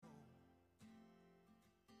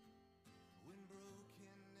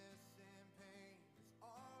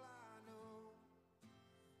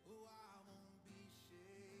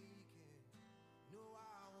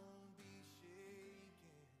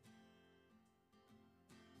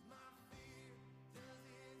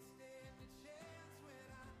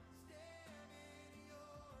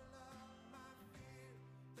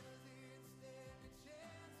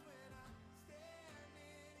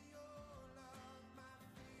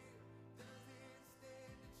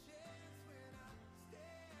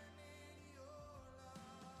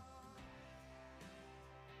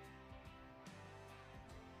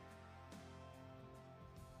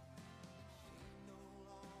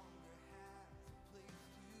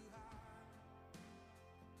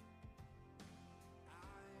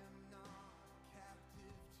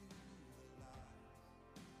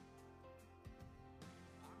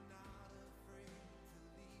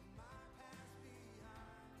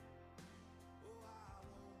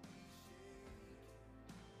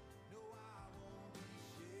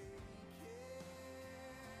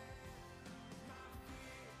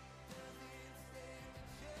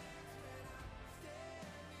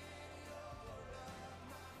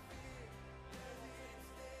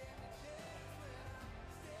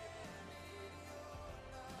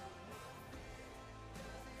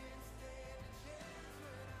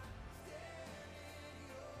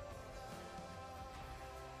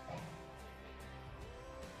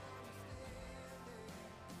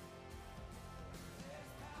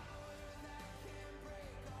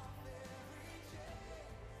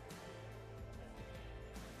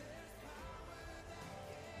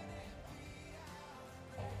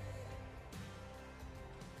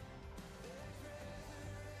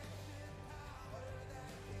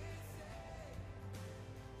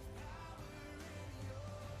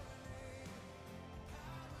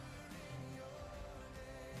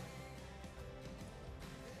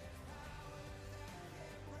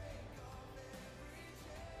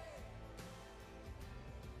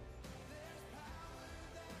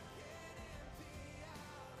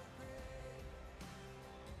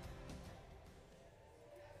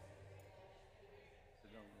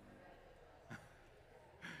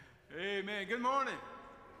Amen. Good morning.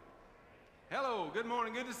 Hello. Good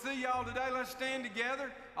morning. Good to see y'all today. Let's stand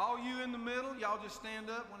together. All you in the middle, y'all just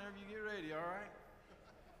stand up whenever you get ready, all right?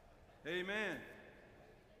 Amen.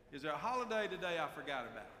 Is there a holiday today I forgot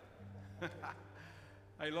about?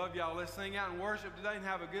 Hey, love y'all. Let's sing out and worship today and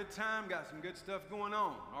have a good time. Got some good stuff going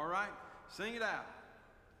on, all right? Sing it out.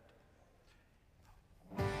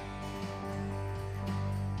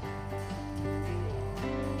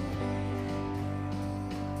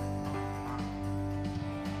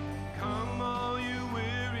 Come all you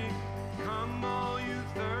weary, come all you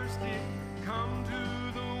thirsty, come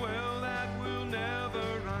to the well that will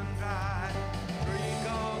never run dry. Drink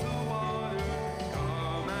all the water,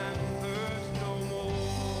 come and thirst no more.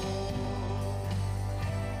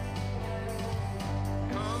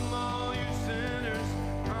 Come all you sinners,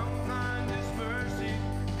 come find His mercy,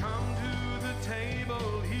 come to the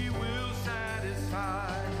table, He will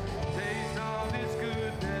satisfy. Taste of His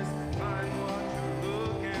goodness, find what you're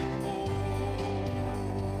looking for.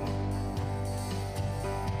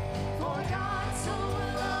 For God so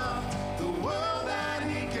loved the world that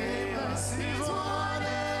He gave us His one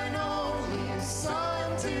and only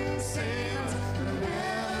Son to save us.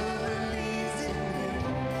 Whoever believes in Him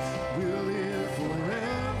will live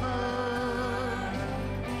forever.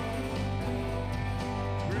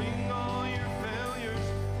 Bring all your failures,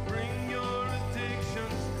 bring your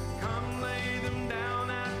addictions, come lay them down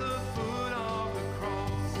at the foot of the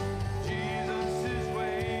cross. Jesus is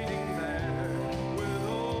waiting there with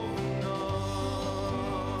open arms.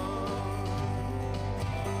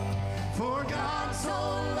 For God so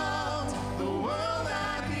loved the world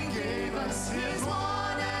that He gave us His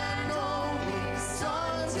one and only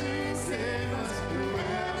Son to save us.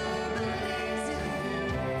 Whoever believes in Him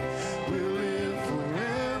will live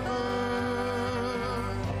forever.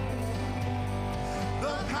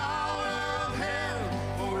 The power of hell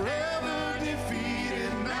forever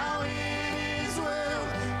defeated. Now it is well.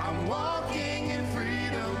 I'm walking in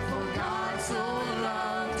freedom. For God so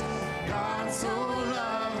loved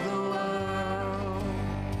the world.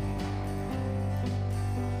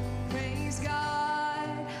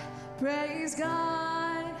 Praise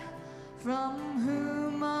God, from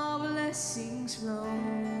whom all blessings flow.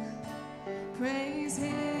 Praise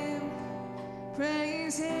Him,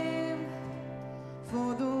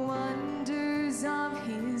 for the wonders of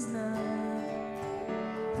His love.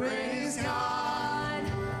 Praise God,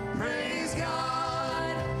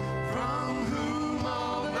 from whom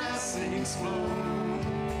all blessings flow.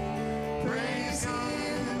 Praise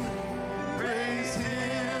Him,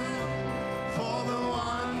 for the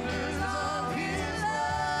wonders of His love.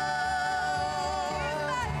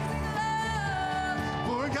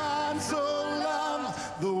 For God so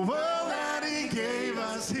loved the world that He gave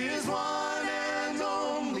us His one and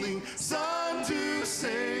only Son to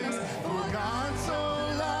save us. For God so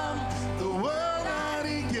loved the world that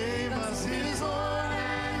He gave us His one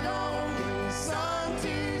and only Son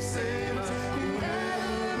to save us.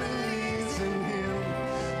 Whoever believes in Him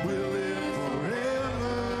will live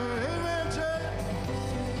forever. Amen, church.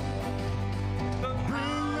 The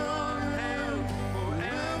Bring on Him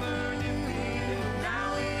forever defeated.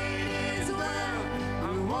 now it is well.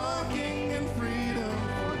 I'm walking in freedom.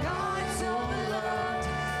 For God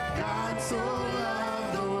so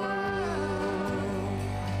loved the world.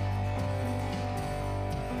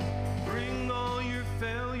 Bring all your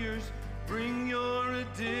failures, bring your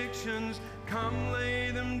addictions, come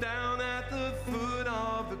lay them down at the foot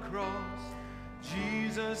of the cross.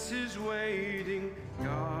 Jesus is waiting,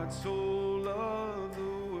 God so loved the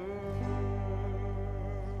world.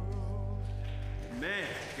 Man,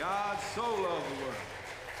 God so loved the world.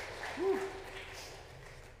 Whew.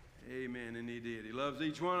 Amen, and He did. He loves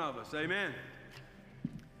each one of us. Amen.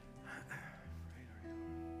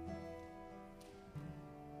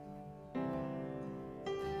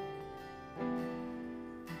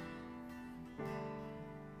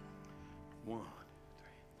 One, two,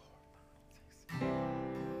 three, four, five, six.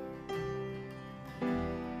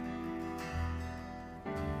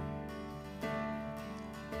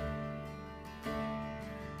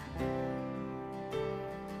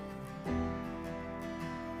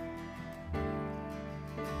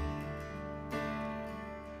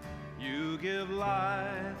 You give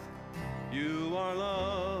life, you are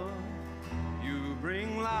love, you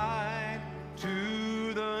bring light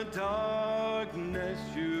to the darkness,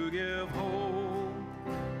 you give hope,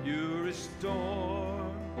 you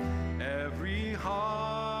restore every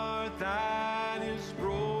heart that is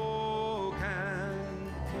broken.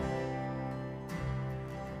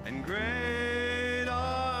 And great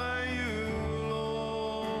are you,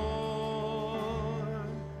 Lord.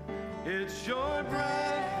 It's your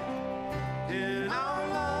breath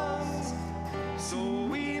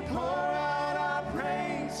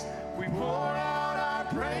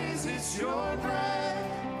your breath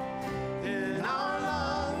in our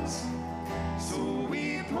lungs. So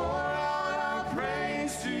we pour out our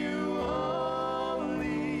praise to you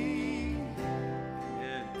only.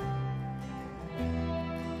 Yeah.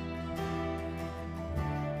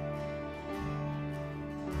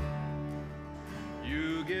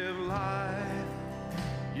 You give life,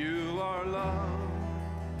 you are love,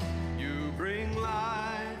 you bring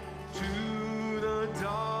light to the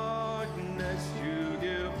darkness, you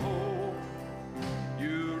give hope,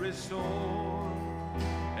 you restore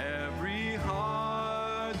every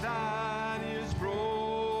heart that is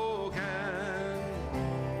broken.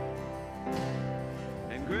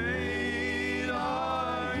 And great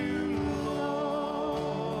are you,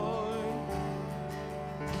 Lord.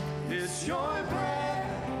 It's your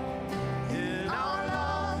breath in our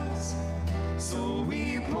lungs, so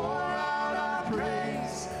we pour out our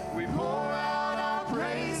praise. We pour out our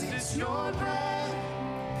praise. It's your breath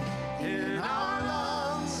in our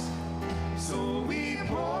lungs, so we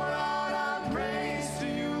pour out our praise to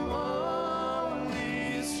you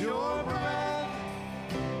only. It's your breath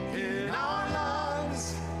in our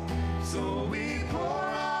lungs, so we pour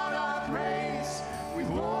out our praise. We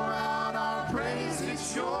pour out our praise.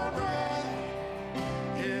 It's your breath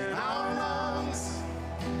in our lungs,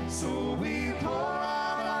 so we pour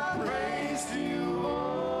out our praise to you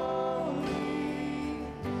only.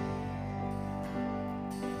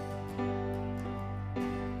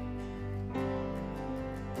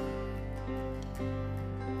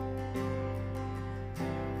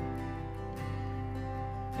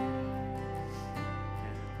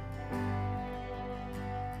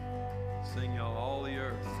 Sing, y'all, all the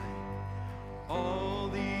earth sing. All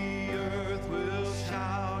the earth will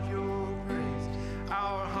shout your praise.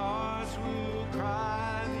 Our hearts will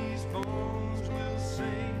cry, these bones will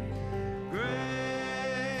sing. Great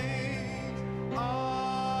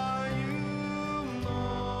are you, Lord.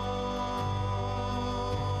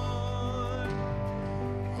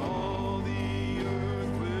 All the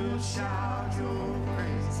earth will shout your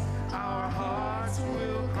praise. Our hearts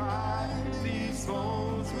will cry, these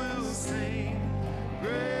bones will sing.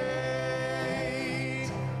 Great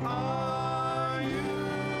are you,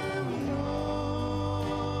 Lord.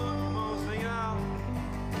 Come on, sing out.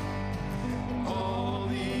 All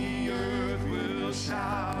the earth will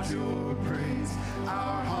shout your praise.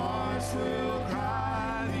 Our hearts will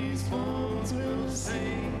cry, these bones will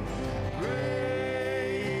sing.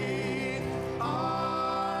 Great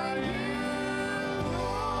are you,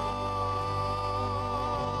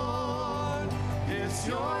 Lord. It's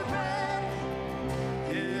your breath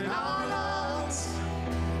in our lungs,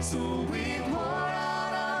 so we pour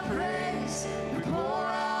out our praise. We pour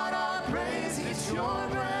out our praise. It's your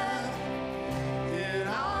breath in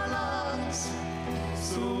our lungs,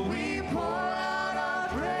 so we pour out our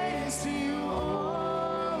praise to you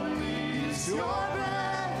only. It's your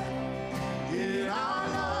breath in our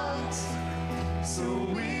lungs, so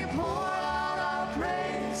we pour out our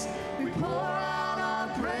praise. We pour out our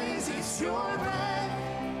praise. It's your breath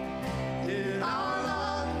in our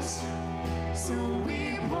lungs, so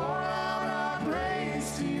we pour out our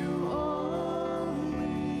praise to you only.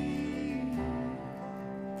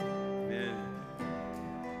 Amen.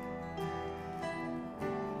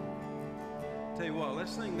 Tell you what,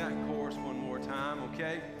 let's sing that chorus one more time,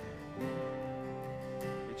 okay?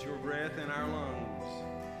 It's your breath in our lungs.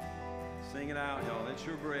 Sing it out, y'all. It's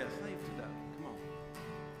your breath. Sing it today. Come on.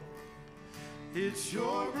 It's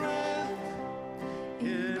your breath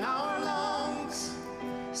in our lungs,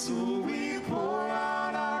 so we pour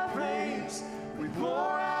out our praise. We pour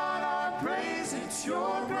out our praise. It's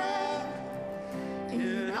your breath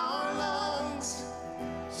in our lungs,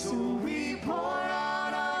 so we pour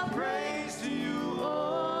out our praise to you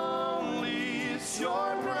only. It's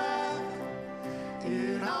your breath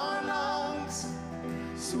in our lungs,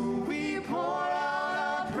 so we pour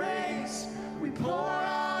out our praise. We pour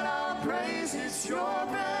out our praise. It's your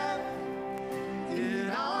breath in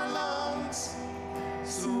our lungs,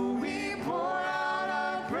 so we pour out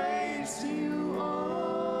our praise to you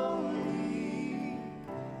only.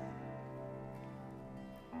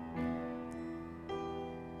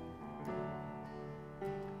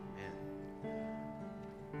 Amen.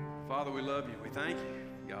 Father, we love you. We thank you,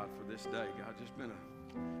 God, for this day. God, just been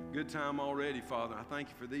a good time already, Father. I thank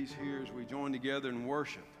you for these here as we join together in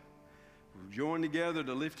worship. We've joined together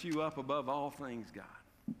to lift you up above all things, God.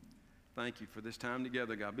 Thank you for this time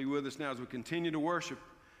together, God. Be with us now as we continue to worship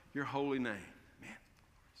your holy name. Amen.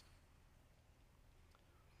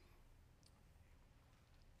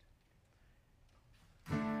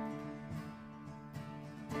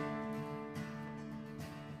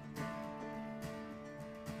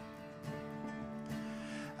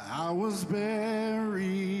 I was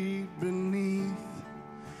buried beneath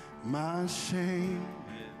my shame.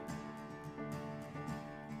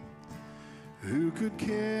 Who could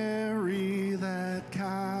carry that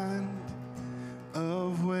kind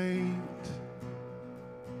of weight?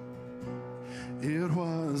 It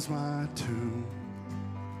was my tomb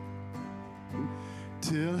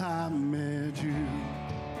till I met you.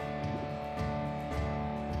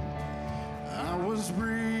 I was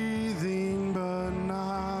breathing but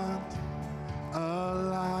not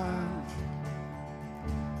alive.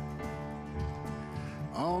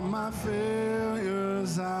 All my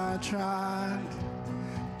failures I tried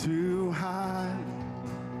to hide.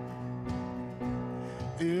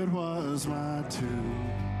 It was my tomb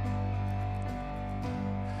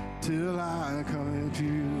till I called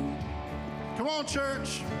you. Come on,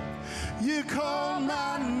 church. You called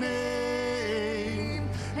my name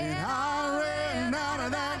and I ran out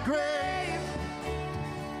of that grave,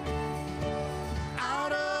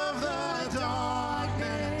 out of the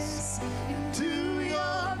darkness into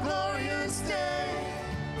your glorious day.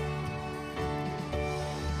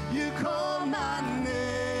 You called my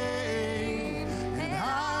name and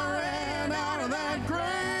I ran out of that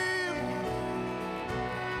grave,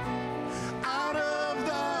 out of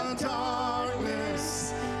the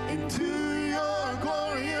darkness into your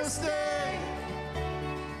glorious day.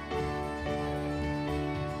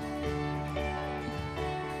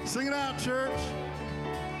 Sing it out, church.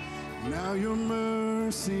 Now your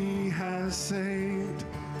mercy has saved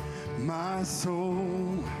my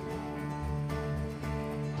soul.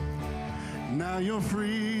 Now your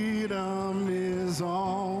freedom is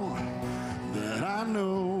all that I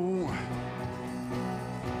know.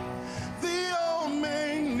 The old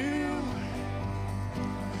man knew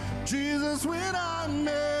Jesus when I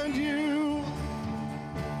met you.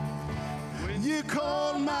 You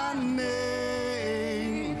called my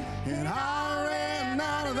name and I ran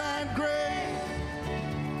out of that grave,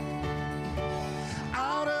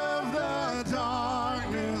 out of the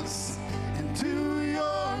darkness into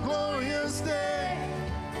your glorious day.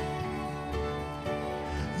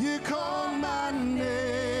 You called my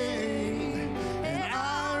name and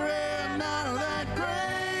I ran out of that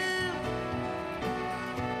grave,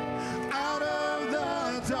 out of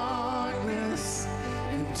the darkness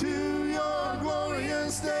into your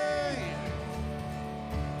glorious day.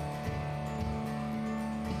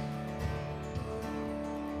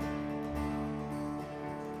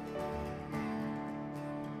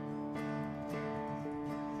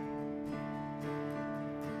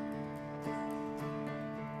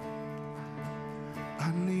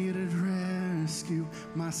 I needed rescue,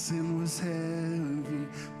 my sin was heavy,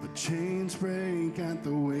 but chains break at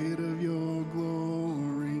the weight of your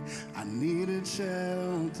glory. I needed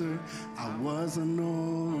shelter, I was an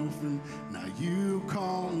orphan, now you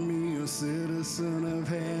call me a citizen of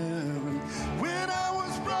heaven. When I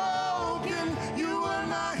was broken, you were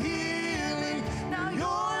my healing, now your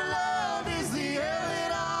love is the air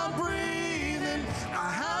that I'm breathing. I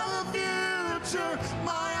have a future,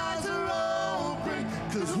 my eyes are open,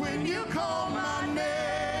 'cause when you call my name,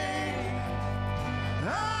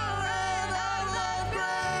 I ran out of that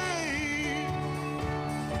grave,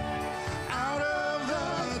 out of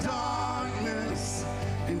the darkness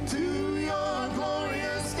into your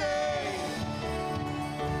glorious day.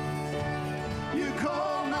 You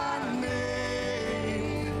called my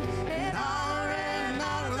name and I ran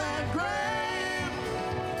out of that grave,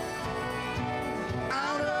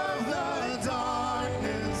 out of the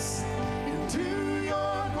darkness into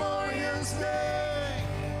your glorious day.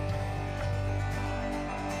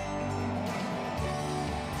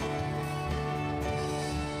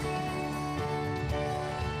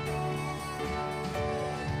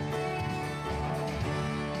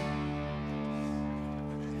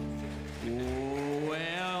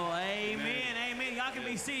 Well, amen, amen. Y'all can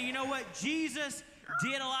be seated. You know what? Jesus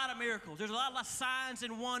did a lot of miracles. There's a lot of signs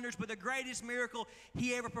and wonders, but the greatest miracle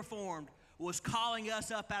he ever performed was calling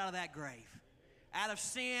us up out of that grave, out of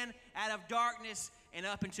sin, out of darkness, and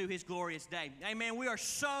up into his glorious day. Amen. We are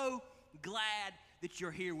so glad that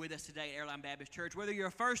you're here with us today at Airline Baptist Church. Whether you're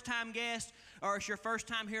a first-time guest or it's your first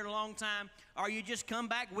time here in a long time, or you just come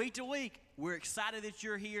back week to week, we're excited that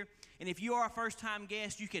you're here. And if you are a first-time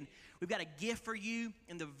guest, we've got a gift for you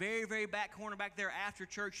in the very, very back corner back there after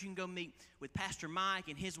church. You can go meet with Pastor Mike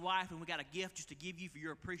and his wife, and we got a gift just to give you for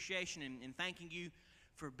your appreciation and thanking you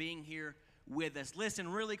for being here with us. Listen,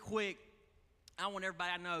 really quick, I want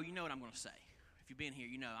everybody, you know what I'm going to say. If you've been here,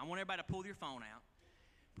 you know. I want everybody to pull your phone out.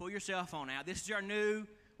 Pull your cell phone out. This is our new,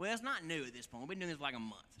 well, it's not new at this point. We've been doing this for like a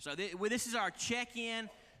month. So this is our check-in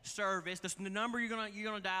service, the number you're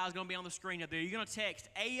gonna dial is gonna be on the screen up there. You're gonna text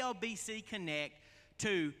ALBC Connect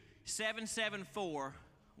to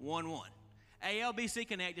 77411. ALBC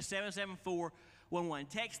Connect to 77411.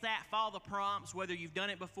 Text that, follow the prompts. Whether you've done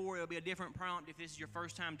it before, it'll be a different prompt if this is your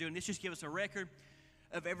first time doing this. Just give us a record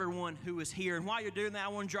of everyone who is here. And while you're doing that, I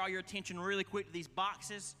want to draw your attention really quick to these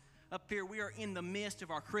boxes up here. We are in the midst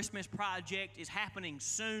of our Christmas project. It's happening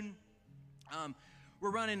soon.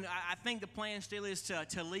 We're running, I think the plan still is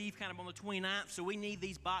to leave kind of on the 29th, so we need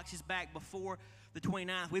these boxes back before the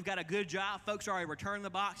 29th. We've got a good job. Folks already returned the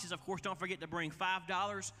boxes. Of course, don't forget to bring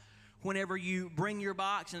 $5 whenever you bring your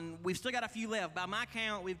box, and we've still got a few left. By my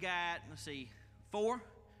count, we've got, let's see, four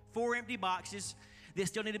empty boxes that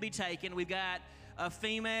still need to be taken. We've got a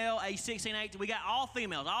female, a 16, 18. We got all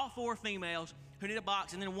females, all 4 females who need a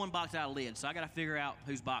box, and then 1 box out of lid. So I got to figure out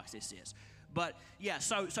whose box this is. But yeah,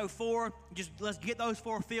 so 4. Just let's get those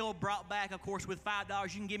 4 filled, brought back. Of course, with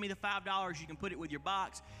 $5, you can give me the $5. You can put it with your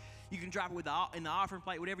box. You can drop it in the offering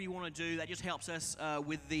plate, whatever you want to do. That just helps us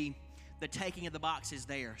with the taking of the boxes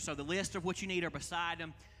there. So the list of what you need are beside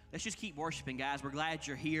them. Let's just keep worshiping, guys. We're glad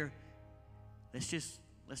you're here. Let's just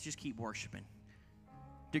keep worshiping.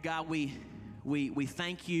 Dear God, we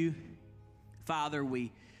thank you, Father.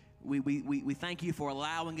 We thank you for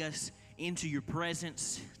allowing us into your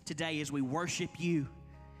presence today as we worship you.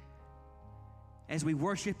 As we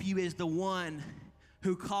worship you as the one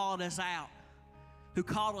who called us out, who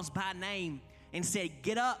called us by name and said,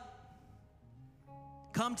 get up,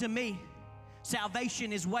 come to me.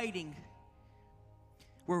 Salvation is waiting.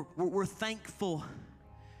 We're thankful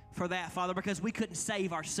for that, Father, because we couldn't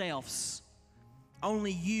save ourselves.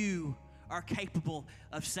 Only you are capable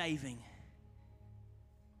of saving.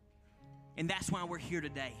 And that's why we're here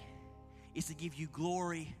today, is to give you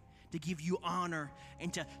glory, to give you honor,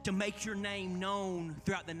 and to make your name known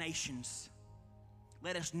throughout the nations.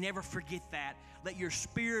 Let us never forget that. Let your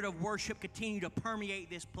spirit of worship continue to permeate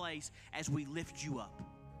this place as we lift you up.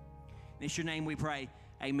 In your name we pray.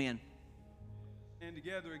 Amen. And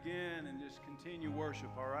together again and just continue worship,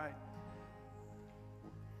 all right?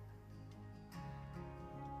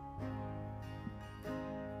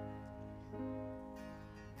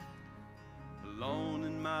 Alone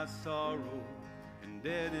in my sorrow and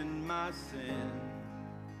dead in my sin,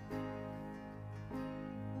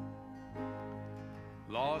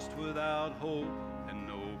 lost without hope and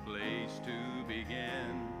no place to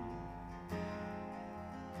begin.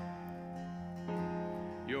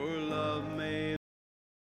 Your love made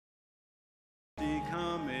me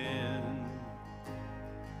come in.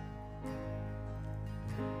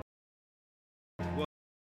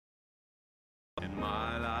 And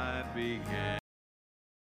my life began.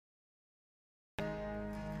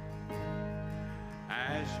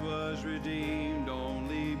 Ash was redeemed,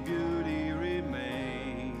 only beauty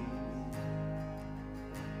remained.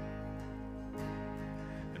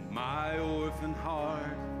 And my orphan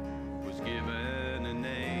heart was given a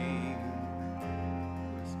name.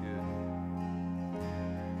 That's good.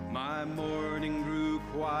 My mourning grew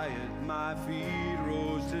quiet, my feet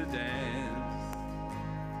rose to dance.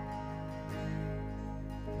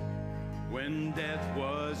 When death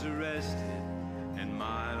was arrested and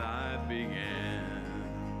my life began.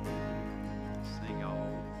 Sing all.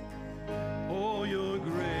 Oh, your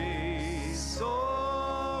grace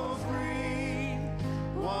so free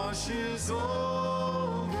washes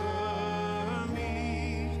over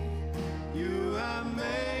me. You have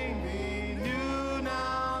made me new,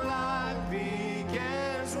 now life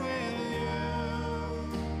begins with you.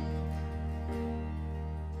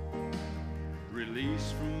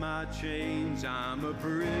 Released from my chains, I'm a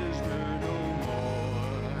prisoner no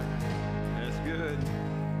more. That's good.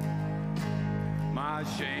 My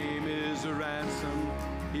shame is a ransom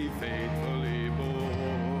he faithfully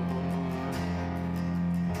bore.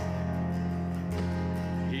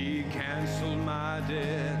 He canceled my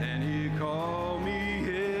debt and he called me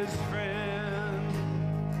his friend.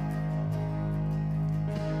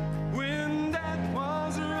 When death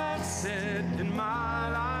was arrested and my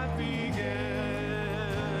life began.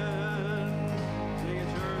 Sing it,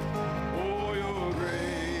 church. Oh, your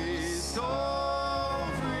grace so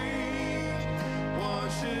free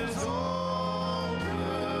washes over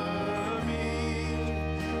me.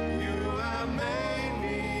 You have made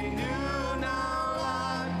me new, now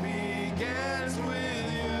life begins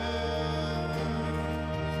with you.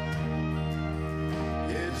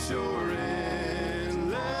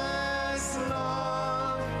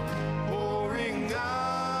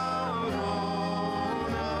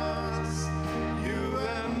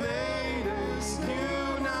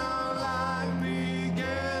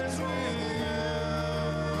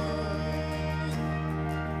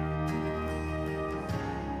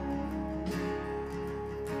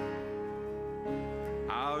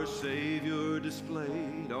 our Savior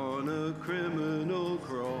displayed on a criminal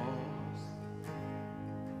cross.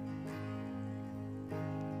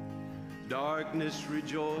 Darkness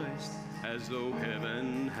rejoiced as though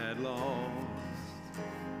heaven had lost.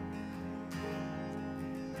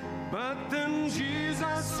 But then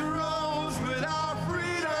Jesus rose with our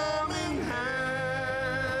freedom in hand.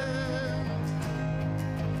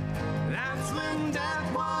 That's when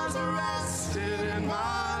death was arrested and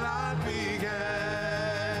my life began.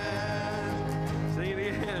 Sing it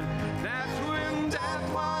again. That's when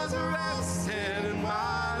death was arrested and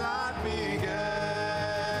my life began.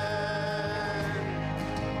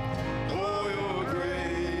 Oh, your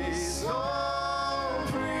grace so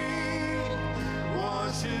free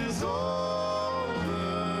washes over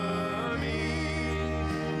me.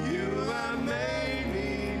 You have made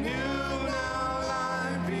me new. Now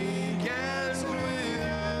life begins with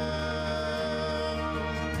you.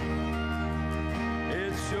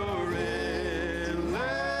 It's your endless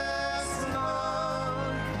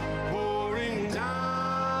love pouring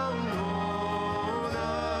down on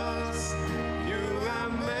us. You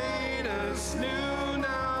have made us new.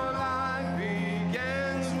 Now life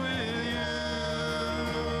begins with you.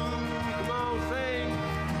 Come on, sing.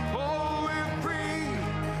 Oh, we're free,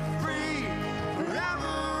 free,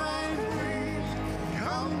 forever and free.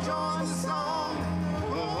 Come join the song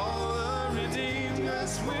of all the redeemed.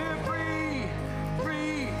 Yes, we're free,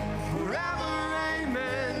 free, forever,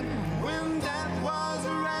 amen. When death was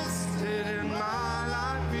arrested and my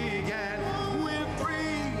life began. We're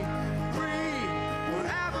free, free,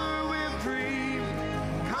 forever we're free.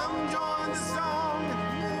 Come join the song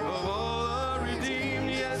of all the redeemed.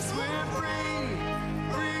 Yes, we're free,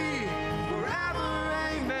 free, forever,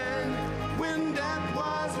 amen. When death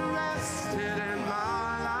was arrested and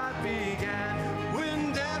my life began.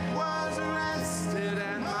 When death was arrested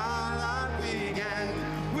and my life began.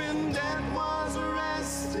 When death was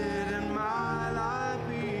arrested and my life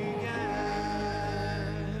began.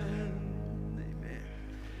 Amen.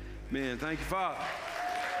 Man, thank you, Father.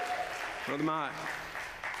 Brother Mike.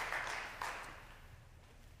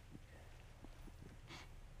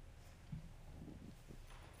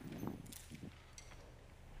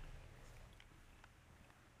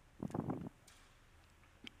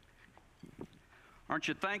 Aren't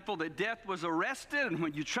you thankful that death was arrested, and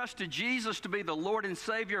when you trusted Jesus to be the Lord and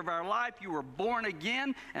Savior of our life, you were born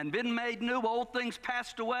again and been made new? Old things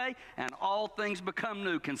passed away and all things become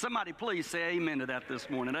new. Can somebody please say amen to that this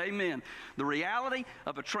morning? Amen. The reality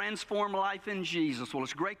of a transformed life in Jesus. Well,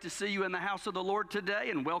 it's great to see you in the house of the Lord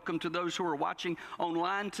today, and welcome to those who are watching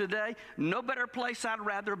online today. No better place I'd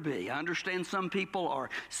rather be. I understand some people are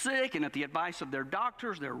sick, and at the advice of their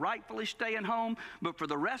doctors, they're rightfully staying home. But for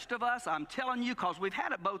the rest of us, I'm telling you, because we've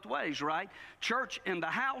had it both ways, right? Church in the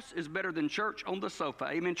house is better than church on the sofa.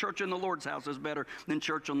 Amen. Church in the Lord's house is better than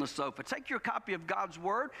church on the sofa. Take your copy of God's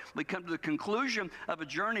Word. We come to the conclusion of a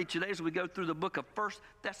journey today as we go through the book of 1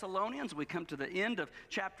 Thessalonians. We come to the end of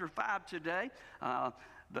chapter 5 today.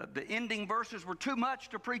 The ending verses were too much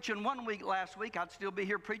to preach in 1 week last week. I'd still be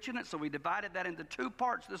here preaching it, so we divided that into 2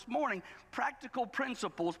 parts this morning. Practical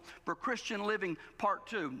principles for Christian living, part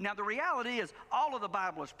 2. Now, the reality is all of the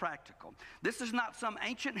Bible is practical. This is not some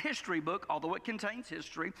ancient history book, although it contains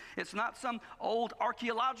history. It's not some old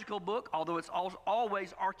archaeological book, although it's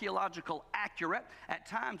always archaeological accurate. At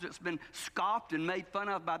times, it's been scoffed and made fun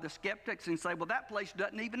of by the skeptics and say, well, that place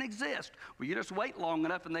doesn't even exist. Well, you just wait long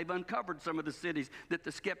enough, and they've uncovered some of the cities that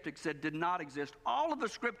the skeptics said did not exist. All of the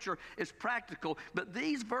scripture is practical, but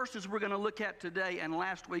these verses we're going to look at today and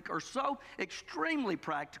last week are so extremely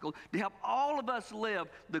practical to help all of us live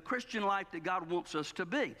the Christian life that God wants us to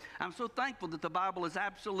be. I'm so thankful that the Bible is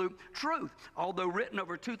absolute truth. Although written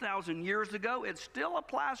over 2,000 years ago, it still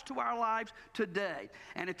applies to our lives today.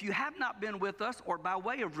 And if you have not been with us, or by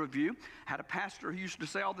way of review, had a pastor who used to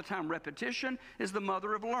say all the time, repetition is the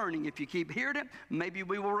mother of learning. If you keep hearing it, maybe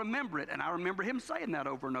we will remember it. And I remember him saying that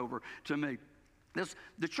over and over to me.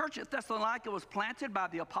 The church at Thessalonica was planted by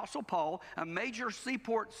the Apostle Paul, a major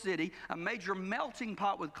seaport city, a major melting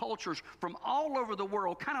pot with cultures from all over the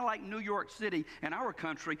world, kind of like New York City in our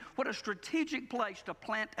country. What a strategic place to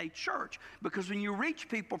plant a church, because when you reach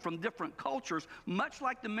people from different cultures, much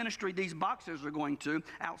like the ministry these boxers are going to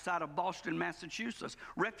outside of Boston, Massachusetts,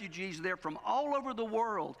 refugees there from all over the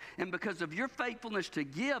world, and because of your faithfulness to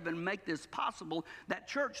give and make this possible, that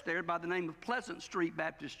church there by the name of Pleasant Street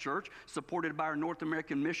Baptist Church, supported by our North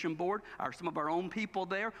American Mission Board, some of our own people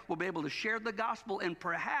there will be able to share the gospel, and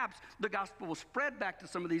perhaps the gospel will spread back to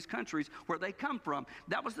some of these countries where they come from.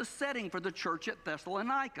 That was the setting for the church at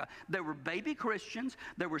Thessalonica. They were baby Christians.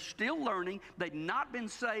 They were still learning. They'd not been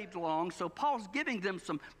saved long, so Paul's giving them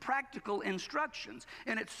some practical instructions.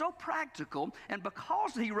 And it's so practical, and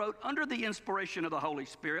because he wrote under the inspiration of the Holy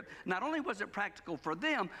Spirit, not only was it practical for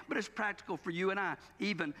them, but it's practical for you and I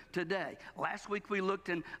even today. Last week we looked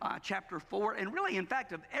in chapter 4, and really, in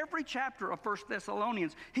fact, of every chapter of 1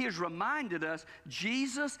 Thessalonians, he has reminded us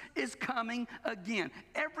Jesus is coming again.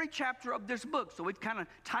 Every chapter of this book, so we've kind of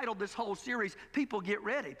titled this whole series, People Get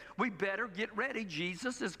Ready. We better get ready.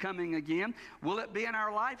 Jesus is coming again. Will it be in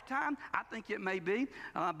our lifetime? I think it may be,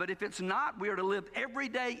 but if it's not, we are to live every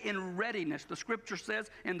day in readiness. The scripture says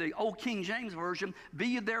in the old King James Version, be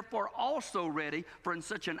ye therefore also ready, for in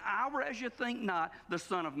such an hour as you think not, the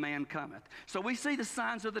Son of Man cometh. So we see the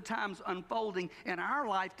signs of the times unfolding in our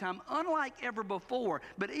lifetime unlike ever before.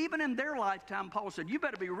 But even in their lifetime, Paul said, you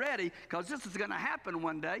better be ready, because this is going to happen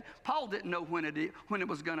one day. Paul didn't know when it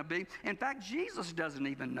was going to be. In fact, Jesus doesn't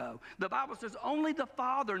even know. The Bible says only the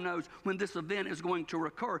Father knows when this event is going to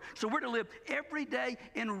occur. So we're to live every day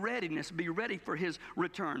in readiness, be ready for his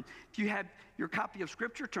return. If you have your copy of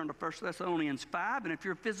Scripture, turn to 1 Thessalonians 5, and if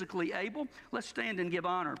you're physically able, let's stand and give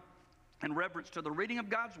honor and reverence to the reading of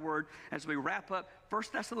God's Word as we wrap up 1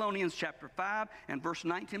 Thessalonians chapter 5 and verse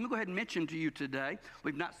 19. We'll go ahead and mention to you today,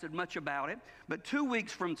 we've not said much about it, but 2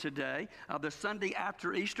 weeks from today, the Sunday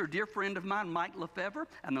after Easter, dear friend of mine, Mike Lefevre,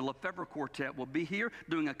 and the Lefevre Quartet will be here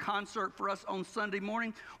doing a concert for us on Sunday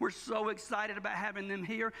morning. We're so excited about having them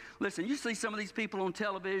here. Listen, you see some of these people on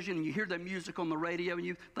television, and you hear their music on the radio, and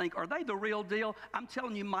you think, are they the real deal? I'm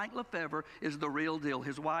telling you, Mike Lefevre is the real deal.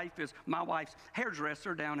 His wife is my wife's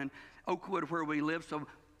hairdresser down in Oakwood, where we live, so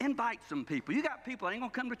invite some people. You got people that ain't going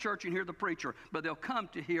to come to church and hear the preacher, but they'll come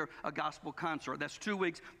to hear a gospel concert. That's 2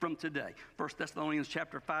 weeks from today. 1 Thessalonians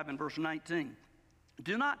chapter 5 and verse 19.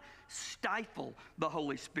 Do not stifle the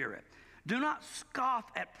Holy Spirit. Do not scoff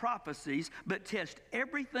at prophecies, but test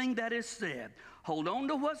everything that is said. Hold on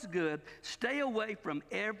to what's good. Stay away from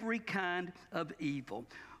every kind of evil.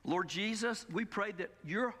 Lord Jesus, we pray that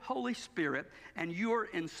your Holy Spirit and your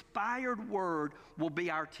inspired word will be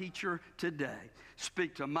our teacher today.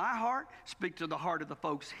 Speak to my heart, speak to the heart of the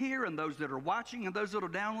folks here and those that are watching and those that will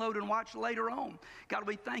download and watch later on. God,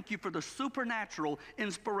 we thank you for the supernatural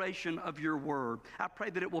inspiration of your word. I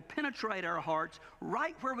pray that it will penetrate our hearts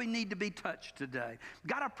right where we need to be touched today.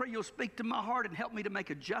 God, I pray you'll speak to my heart and help me to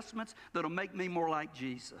make adjustments that'll make me more like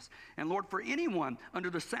Jesus. And Lord, for anyone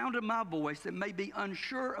under the sound of my voice that may be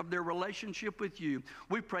unsure of their relationship with you,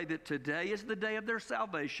 we pray that today is the day of their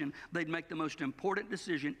salvation. They'd make the most important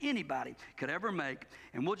decision anybody could ever make.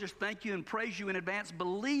 And we'll just thank you and praise you in advance,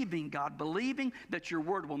 believing, God, believing that your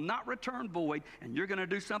word will not return void, and you're going to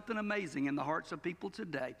do something amazing in the hearts of people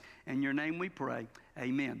today. In your name we pray.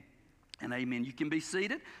 Amen and amen. You can be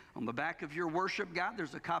seated. On the back of your worship guide,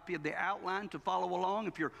 there's a copy of the outline to follow along.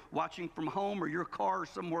 If you're watching from home or your car or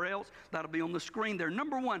somewhere else, that'll be on the screen there.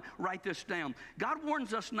 Number one, write this down. God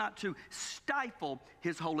warns us not to stifle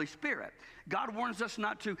his Holy Spirit. God warns us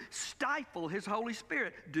not to stifle his Holy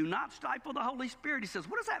Spirit. Do not stifle the Holy Spirit. He says,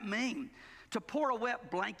 what does that mean? To pour a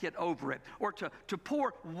wet blanket over it, or to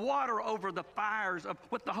pour water over the fires of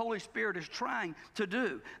what the Holy Spirit is trying to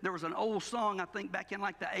do. There was an old song, I think back in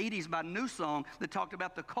like the 80s by New Song, that talked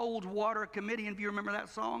about the Cold Water Committee. And if you remember that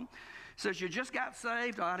song, it says you just got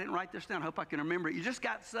saved. Oh, I didn't write this down. I hope I can remember it. You just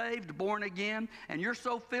got saved, born again, and you're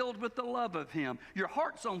so filled with the love of him. Your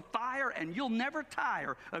heart's on fire, and you'll never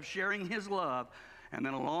tire of sharing his love. And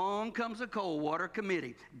then along comes a cold water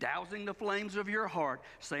committee, dousing the flames of your heart,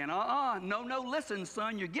 saying, no, listen,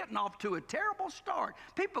 son, you're getting off to a terrible start.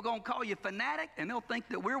 People are going to call you fanatic, and they'll think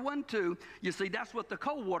that we're one too. You see, that's what the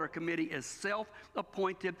cold water committee is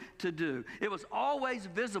self-appointed to do. It was always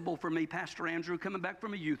visible for me, Pastor Andrew, coming back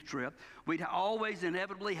from a youth trip. We'd always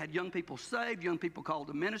inevitably had young people saved, young people called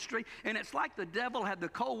to ministry, and it's like the devil had the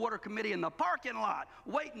cold water committee in the parking lot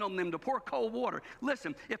waiting on them to pour cold water.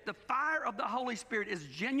 Listen, if the fire of the Holy Spirit is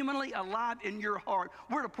genuinely alive in your heart,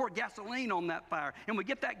 we're to pour gasoline on that fire. And we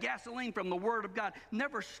get that gasoline from the Word of God.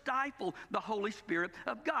 Never stifle the Holy Spirit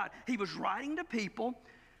of God. He was writing to people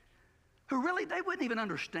who really, they wouldn't even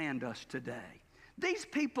understand us today. These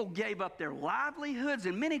people gave up their livelihoods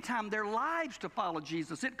and many times their lives to follow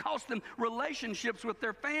Jesus. It cost them relationships with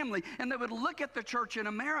their family. And they would look at the church in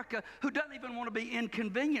America who doesn't even want to be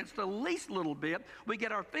inconvenienced the least little bit. We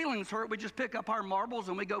get our feelings hurt. We just pick up our marbles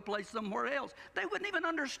and we go play somewhere else. They wouldn't even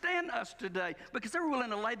understand us today because they were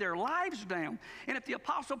willing to lay their lives down. And if the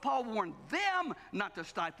Apostle Paul warned them not to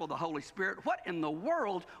stifle the Holy Spirit, what in the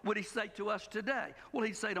world would he say to us today? Well,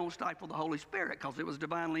 he'd say don't stifle the Holy Spirit because it was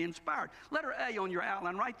divinely inspired. Letter A on your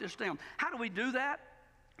outline, write this down. How do we do that?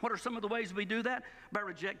 What are some of the ways we do that? By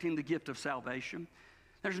rejecting the gift of salvation.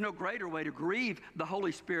 There's no greater way to grieve the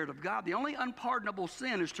Holy Spirit of God. The only unpardonable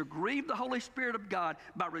sin is to grieve the Holy Spirit of God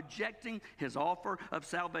by rejecting his offer of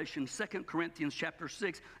salvation. 2 Corinthians chapter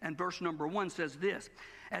 6 and verse number 1 says this,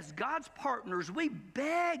 as God's partners, we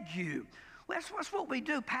beg you. That's what we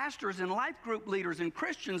do, pastors and life group leaders and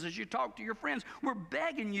Christians, as you talk to your friends. We're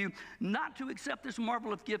begging you not to accept this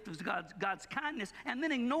marvelous gift of God's kindness and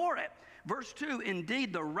then ignore it. Verse 2,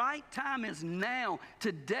 indeed, the right time is now.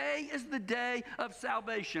 Today is the day of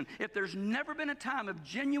salvation. If there's never been a time of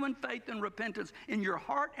genuine faith and repentance in your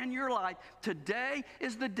heart and your life, today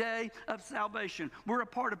is the day of salvation. We're a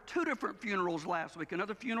part of 2 different funerals last week.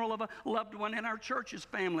 Another funeral of a loved one in our church's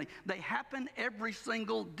family. They happen every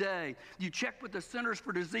single day. You check with the Centers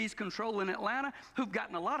for Disease Control in Atlanta, who've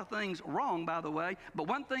gotten a lot of things wrong, by the way. But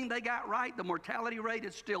one thing they got right, the mortality rate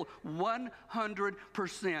is still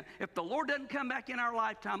 100%. If the Lord doesn't come back in our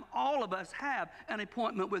lifetime, all of us have an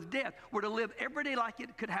appointment with death. We're to live every day like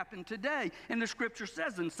it could happen today. And the scripture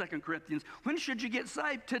says in 2 Corinthians, when should you get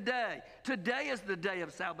saved? Today. Today is the day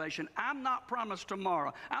of salvation. I'm not promised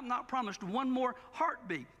tomorrow. I'm not promised one more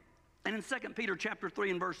heartbeat. And in 2 Peter chapter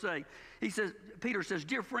 3 and verse 8, Peter says,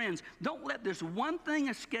 dear friends, don't let this one thing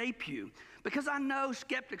escape you, because I know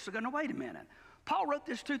skeptics are going to, wait a minute. Paul wrote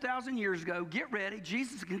this 2,000 years ago. Get ready.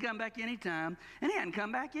 Jesus can come back anytime. And he hadn't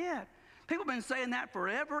come back yet. People have been saying that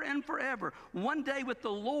forever and forever. One day with the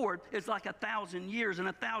Lord is like 1,000 years, and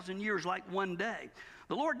 1,000 years like one day.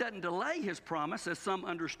 The Lord doesn't delay his promise, as some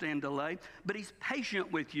understand delay, but he's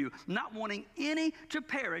patient with you, not wanting any to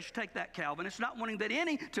perish. Take that, Calvinist. Not wanting that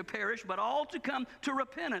any to perish, but all to come to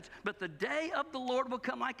repentance. But the day of the Lord will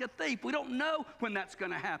come like a thief. We don't know when that's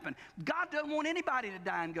going to happen. God doesn't want anybody to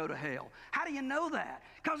die and go to hell. How do you know that?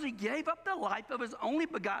 Because he gave up the life of his only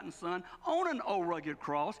begotten Son on an old rugged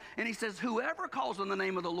cross, and he says, whoever calls on the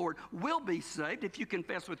name of the Lord will be saved. If you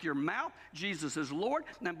confess with your mouth Jesus is Lord,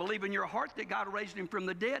 and believe in your heart that God raised him from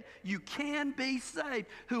the dead, you can be saved.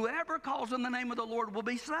 Whoever calls on the name of the Lord will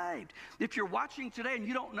be saved. If you're watching today and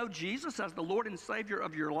you don't know Jesus as the Lord and Savior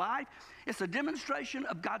of your life, it's a demonstration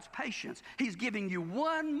of God's patience. He's giving you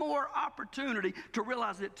one more opportunity to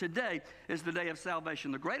realize that today is the day of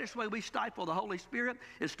salvation. The greatest way we stifle the Holy Spirit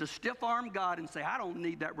is to stiff-arm God and say, I don't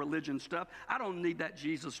need that religion stuff. I don't need that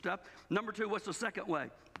Jesus stuff. Number 2, what's the second way?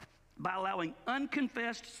 By allowing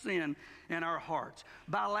unconfessed sin in our hearts.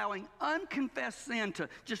 By allowing unconfessed sin to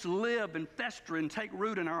just live and fester and take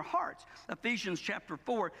root in our hearts. Ephesians chapter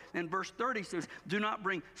 4 and verse 30 says, do not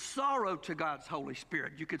bring sorrow to God's Holy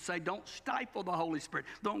Spirit. You could say, don't stifle the Holy Spirit.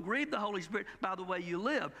 Don't grieve the Holy Spirit by the way you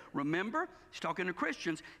live. Remember, he's talking to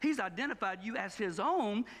Christians. He's identified you as his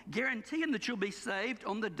own, guaranteeing that you'll be saved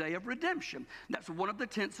on the day of redemption. That's one of the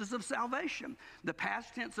tenses of salvation. The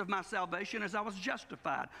past tense of my salvation is I was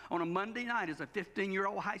justified. On a Monday night as a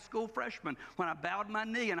 15-year-old high school freshman, when I bowed my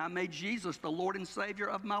knee and I made Jesus the Lord and Savior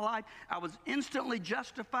of my life, I was instantly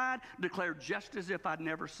justified, declared just as if I'd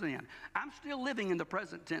never sinned. I'm still living in the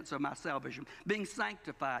present tense of my salvation, being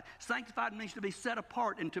sanctified. Sanctified means to be set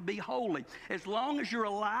apart and to be holy. As long as you're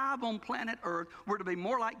alive on planet Earth, we're to be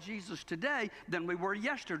more like Jesus today than we were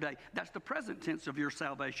yesterday. That's the present tense of your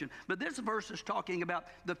salvation. But this verse is talking about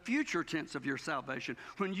the future tense of your salvation,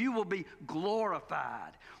 when you will be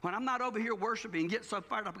glorified. When I'm not over here worshiping and get so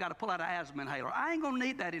fired up, I've got to pull out an asthma inhaler. I ain't going to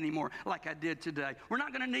need that anymore like I did today. We're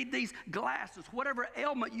not going to need these glasses. Whatever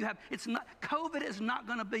ailment you have, COVID is not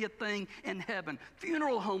going to be a thing in heaven.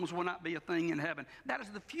 Funeral homes will not be a thing in heaven. That is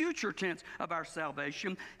the future tense of our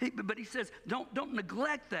salvation. But he says, don't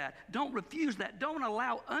neglect that. Don't refuse that. Don't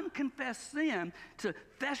allow unconfessed sin to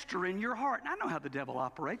fester in your heart. And I know how the devil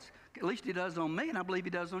operates. At least he does on me, and I believe he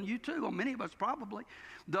does on you too, on many of us probably.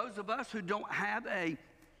 Those of us who don't have a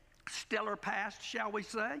stellar past, shall we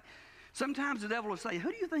say, sometimes the devil will say,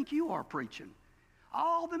 who do you think you are preaching?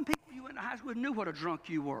 All them people you went to high school knew what a drunk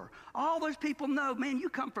you were. All those people know, man, you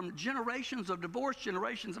come from generations of divorce,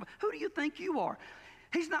 generations of, who do you think you are?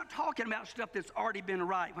 He's not talking about stuff that's already been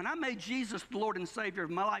right. When I made Jesus the Lord and Savior of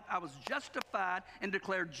my life, I was justified and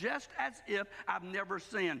declared just as if I've never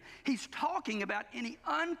sinned. He's talking about any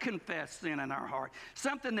unconfessed sin in our heart,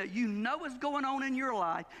 something that you know is going on in your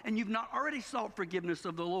life and you've not already sought forgiveness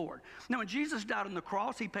of the Lord. Now, when Jesus died on the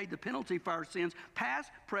cross, he paid the penalty for our sins,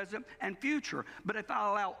 past, present, and future. But if I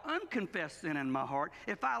allow unconfessed sin in my heart,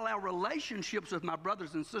 if I allow relationships with my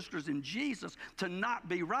brothers and sisters in Jesus to not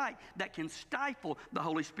be right, that can stifle the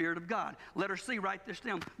Holy Spirit of God. Letter C, write this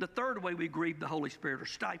down. The third way we grieve the Holy Spirit or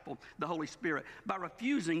stifle the Holy Spirit, by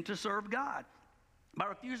refusing to serve God. By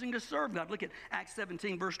refusing to serve God. Look at Acts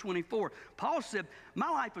 17, verse 24. Paul said, my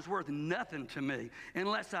life is worth nothing to me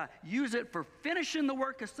unless I use it for finishing the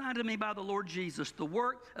work assigned to me by the Lord Jesus, the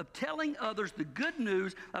work of telling others the good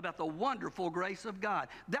news about the wonderful grace of God.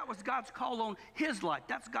 That was God's call on his life.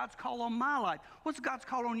 That's God's call on my life. What's God's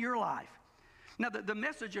call on your life? Now, the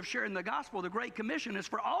message of sharing the gospel, the Great Commission, is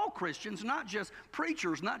for all Christians, not just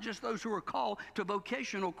preachers, not just those who are called to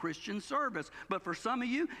vocational Christian service. But for some of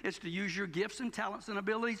you, it's to use your gifts and talents and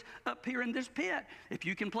abilities up here in this pit. If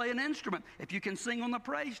you can play an instrument, if you can sing on the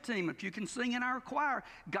praise team, if you can sing in our choir,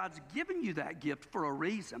 God's given you that gift for a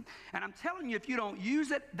reason. And I'm telling you, if you don't use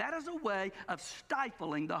it, that is a way of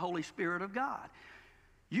stifling the Holy Spirit of God.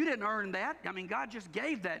 You didn't earn that. I mean, God just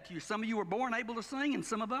gave that to you. Some of you were born able to sing, and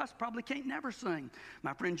some of us probably can't never sing.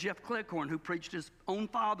 My friend Jeff Cleghorn, who preached his own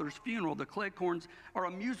father's funeral, the Cleghorns are a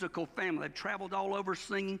musical family. They've traveled all over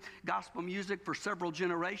singing gospel music for several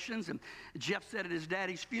generations. And Jeff said at his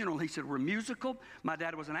daddy's funeral, he said, we're musical. My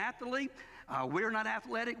dad was an athlete. We're not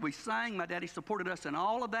athletic. We sang. My daddy supported us in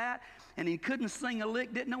all of that. And he couldn't sing a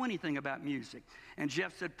lick, didn't know anything about music. And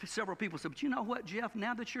Jeff said, several people said, but you know what, Jeff,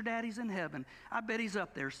 now that your daddy's in heaven, I bet he's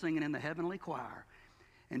up there singing in the heavenly choir.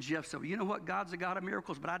 And Jeff said, well, you know what, God's a God of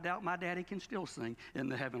miracles, but I doubt my daddy can still sing in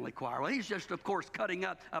the heavenly choir. Well, he's just, of course, cutting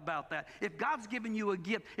up about that. If God's given you a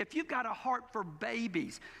gift, if you've got a heart for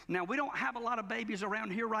babies, now we don't have a lot of babies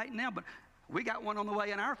around here right now, but we got one on the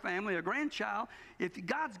way in our family, a grandchild. If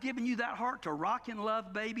God's given you that heart to rock and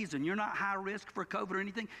love babies and you're not high risk for COVID or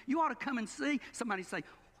anything, you ought to come and see somebody say,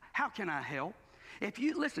 how can I help? If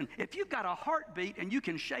you've got a heartbeat and you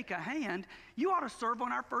can shake a hand, you ought to serve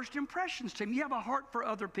on our First Impressions team. You have a heart for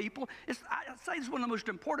other people. I say it's one of the most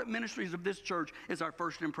important ministries of this church is our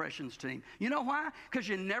First Impressions team. You know why? Because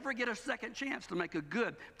you never get a second chance to make a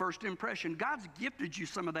good first impression. God's gifted you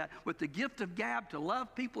some of that with the gift of gab to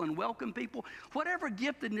love people and welcome people. Whatever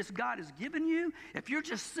giftedness God has given you, if you're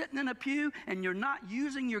just sitting in a pew and you're not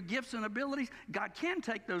using your gifts and abilities, God can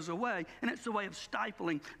take those away, and it's a way of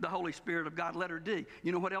stifling the Holy Spirit of God. Letter D.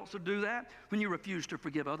 You know what else would do that? When you refuse to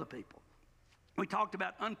forgive other people. We talked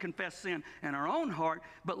about unconfessed sin in our own heart,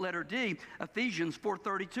 but letter D, Ephesians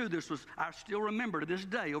 4:32. This was, I still remember to this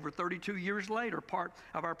day, over 32 years later, part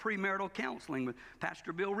of our premarital counseling with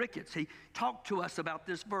Pastor Bill Ricketts. He talked to us about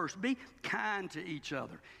this verse. Be kind to each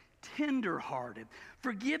other, tender-hearted,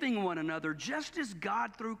 forgiving one another, just as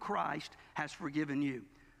God through Christ has forgiven you.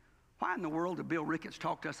 Why in the world did Bill Ricketts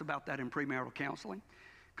talk to us about that in premarital counseling?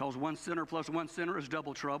 Because one sinner plus one sinner is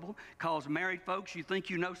double trouble. Because married folks, you think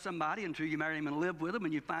you know somebody until you marry them and live with them,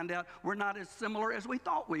 and you find out we're not as similar as we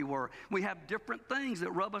thought we were. We have different things that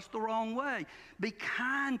rub us the wrong way. Be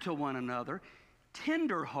kind to one another,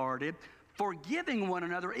 tender-hearted, forgiving one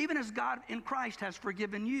another, even as God in Christ has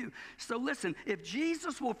forgiven you. So listen, if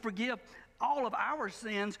Jesus will forgive all of our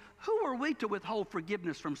sins, who are we to withhold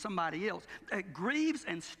forgiveness from somebody else? It grieves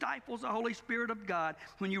and stifles the Holy Spirit of God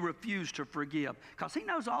when you refuse to forgive, because he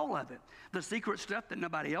knows all of it. The secret stuff that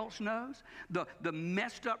nobody else knows, the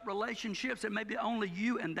messed up relationships that maybe only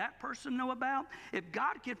you and that person know about. If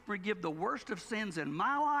God can forgive the worst of sins in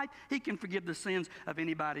my life, he can forgive the sins of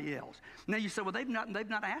anybody else. Now you say, well, they've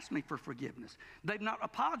not asked me for forgiveness. They've not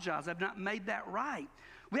apologized. They've not made that right.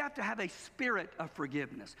 We have to have a spirit of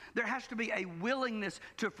forgiveness. There has to be a willingness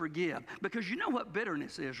to forgive, because you know what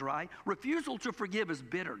bitterness is, right? Refusal to forgive is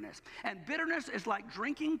bitterness. And bitterness is like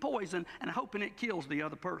drinking poison and hoping it kills the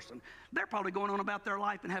other person. They're probably going on about their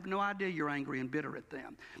life and have no idea you're angry and bitter at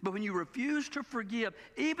them. But when you refuse to forgive,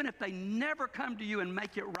 even if they never come to you and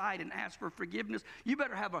make it right and ask for forgiveness, you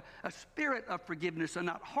better have a spirit of forgiveness and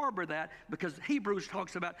not harbor that, because Hebrews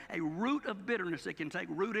talks about a root of bitterness that can take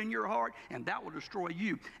root in your heart, and that will destroy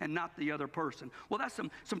you and not the other person. Well, that's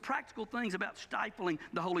some practical things about stifling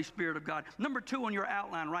the Holy Spirit of God. Number 2 on your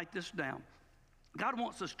outline, write this down. God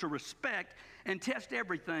wants us to respect and test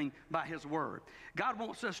everything by his word. God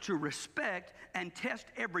wants us to respect and test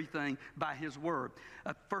everything by his word.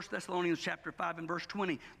 1 Thessalonians chapter 5 and verse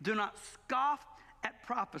 20. Do not scoff at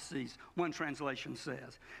prophecies, one translation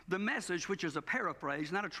says. The Message, which is a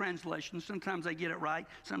paraphrase, not a translation. Sometimes they get it right.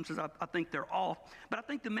 Sometimes I think they're off. But I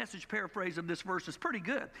think the Message paraphrase of this verse is pretty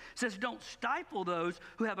good. It says, don't stifle those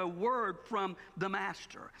who have a word from the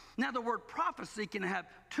Master. Now, the word prophecy can have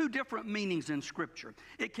two different meanings in Scripture.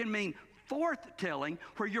 It can mean forth-telling,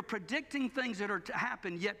 where you're predicting things that are to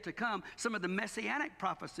happen yet to come, some of the messianic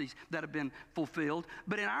prophecies that have been fulfilled.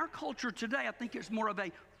 But in our culture today, I think it's more of a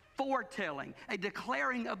foretelling, a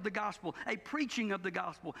declaring of the gospel, a preaching of the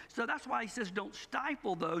gospel. So that's why he says, don't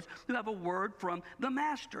stifle those who have a word from the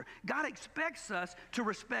Master. God expects us to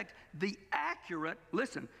respect the accurate,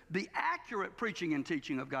 listen, the accurate preaching and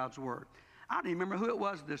teaching of God's word. I don't even remember who it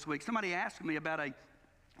was this week. Somebody asked me about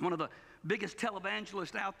one of the biggest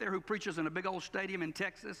televangelist out there who preaches in a big old stadium in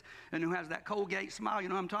Texas and who has that Colgate smile, you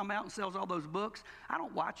know what I'm talking about, and sells all those books. I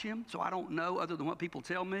don't watch him, so I don't know other than what people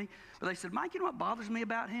tell me. But they said, Mike, you know what bothers me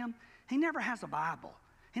about him? He never has a Bible.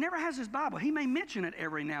 He never has his Bible. He may mention it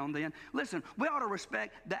every now and then. Listen, we ought to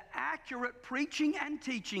respect the accurate preaching and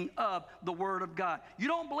teaching of the Word of God. You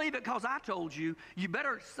don't believe it because I told you. You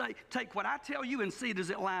better take what I tell you and see, does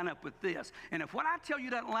it line up with this? And if what I tell you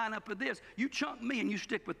doesn't line up with this, you chunk me and you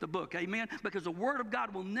stick with the book. Amen? Because the Word of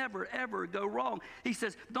God will never, ever go wrong. He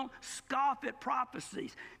says, don't scoff at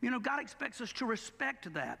prophecies. You know, God expects us to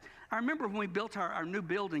respect that. I remember when we built our new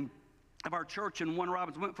building of our church in Warner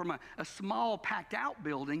Robins, went from a small packed out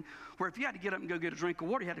building where if you had to get up and go get a drink of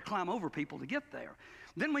water, you had to climb over people to get there.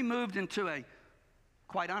 Then we moved into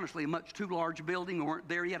quite honestly, a much too large building. We weren't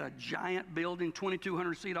there yet, a giant building,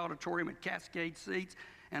 2,200 seat auditorium with Cascade seats.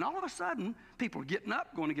 And all of a sudden, people are getting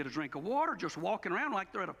up, going to get a drink of water, just walking around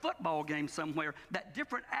like they're at a football game somewhere. That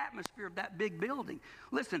different atmosphere of that big building.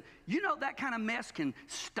 Listen, you know that kind of mess can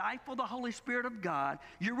stifle the Holy Spirit of God.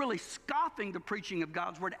 You're really scoffing the preaching of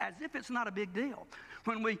God's word as if it's not a big deal.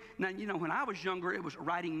 When I was younger, it was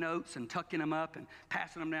writing notes and tucking them up and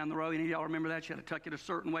passing them down the row. Any of y'all remember that? You had to tuck it a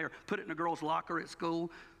certain way or put it in a girl's locker at school.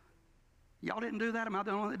 Y'all didn't do that? Am I the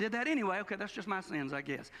only one that did that? Anyway, okay, that's just my sins, I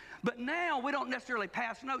guess. But now we don't necessarily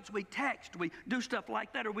pass notes. We text. We do stuff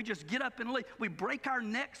like that, or we just get up and leave. We break our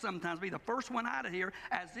neck sometimes, be the first one out of here,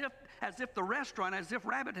 as if the restaurant, as if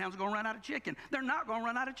Rabbit Town's going to run out of chicken. They're not going to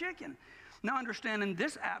run out of chicken. Now, understand in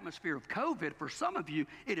this atmosphere of COVID, for some of you,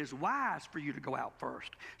 it is wise for you to go out first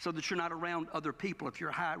so that you're not around other people if you're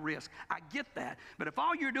high risk. I get that. But if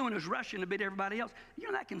all you're doing is rushing to beat everybody else, you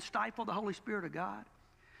know that can stifle the Holy Spirit of God.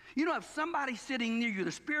 You know, if somebody's sitting near you,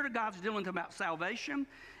 the Spirit of God's dealing about salvation,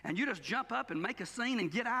 and you just jump up and make a scene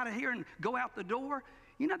and get out of here and go out the door,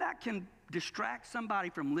 you know that can distract somebody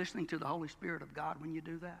from listening to the Holy Spirit of God when you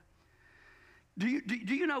do that. Do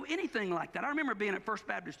you know anything like that? I remember being at First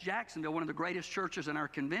Baptist Jacksonville, one of the greatest churches in our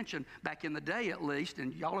convention, back in the day at least,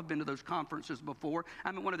 and y'all have been to those conferences before.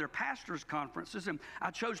 I'm at one of their pastors' conferences, and I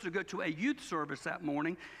chose to go to a youth service that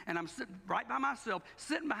morning, and I'm sitting right by myself,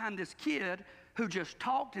 sitting behind this kid who just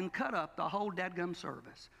talked and cut up the whole dadgum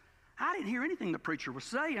service. I didn't hear anything the preacher was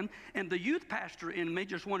saying, and the youth pastor in me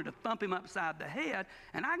just wanted to thump him upside the head,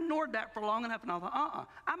 and I ignored that for long enough, and I thought,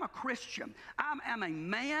 I'm a Christian. I'm a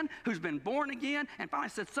man who's been born again, and finally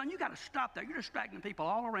said, son, you got to stop that. You're distracting people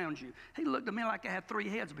all around you. He looked at me like I had three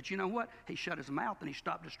heads, but you know what? He shut his mouth, and he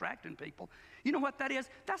stopped distracting people. You know what that is?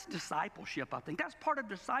 That's discipleship, I think. That's part of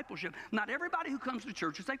discipleship. Not everybody who comes to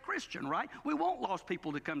church is a Christian, right? We want lost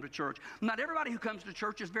people to come to church. Not everybody who comes to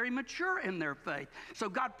church is very mature in their faith. So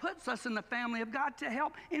God puts us in the family of God to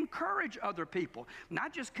help encourage other people.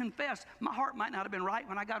 Not just confess, my heart might not have been right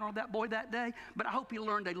when I got on that boy that day, but I hope he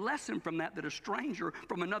learned a lesson from that a stranger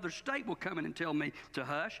from another state will come in and tell me to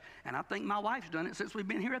hush. And I think my wife's done it since we've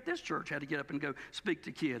been here at this church, had to get up and go speak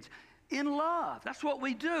to kids. In love. That's what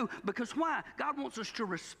we do. Because why? God wants us to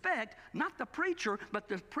respect not the preacher, but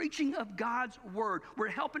the preaching of God's word. We're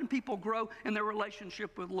helping people grow in their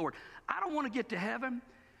relationship with the Lord. I don't want to get to heaven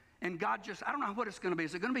and God just, I don't know what it's going to be.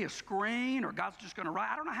 Is it going to be a screen or God's just going to write?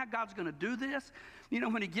 I don't know how God's going to do this. You know,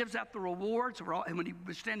 when he gives out the rewards, and when he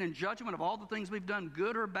stand in judgment of all the things we've done,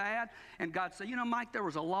 good or bad, and God say, you know, Mike, there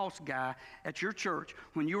was a lost guy at your church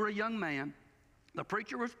when you were a young man. The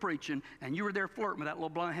preacher was preaching, and you were there flirting with that little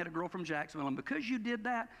blonde-headed girl from Jacksonville, and because you did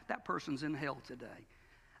that, that person's in hell today.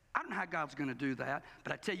 I don't know how God's going to do that,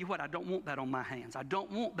 but I tell you what, I don't want that on my hands. I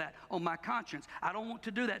don't want that on my conscience. I don't want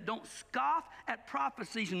to do that. Don't scoff at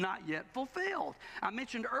prophecies not yet fulfilled. I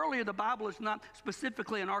mentioned earlier the Bible is not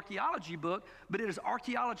specifically an archaeology book, but it is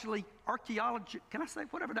archaeology, can I say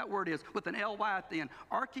whatever that word is, with an L-Y at the end,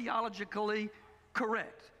 archaeologically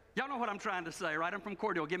correct. Y'all know what I'm trying to say, right? I'm from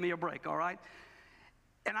Cordell. Give me a break, all right?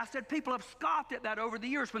 And I said, people have scoffed at that over the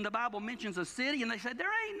years when the Bible mentions a city, and they said,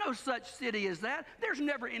 there ain't no such city as that. There's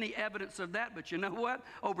never any evidence of that. But you know what?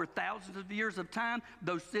 Over thousands of years of time,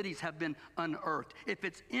 those cities have been unearthed. If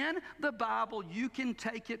it's in the Bible, you can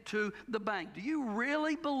take it to the bank. Do you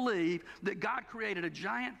really believe that God created a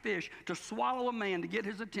giant fish to swallow a man to get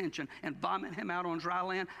his attention and vomit him out on dry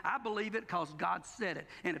land? I believe it because God said it.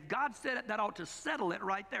 And if God said it, that ought to settle it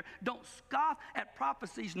right there. Don't scoff at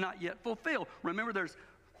prophecies not yet fulfilled. Remember, there's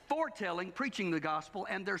foretelling, preaching the gospel,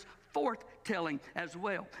 and there's forthtelling as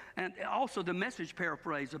well. And also the Message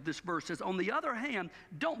paraphrase of this verse says, on the other hand,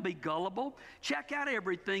 don't be gullible. Check out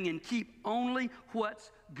everything and keep only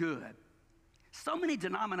what's good. So many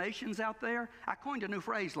denominations out there. I coined a new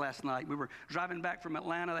phrase last night. We were driving back from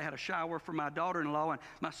Atlanta. They had a shower for my daughter-in-law, and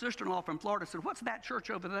my sister-in-law from Florida said, what's that church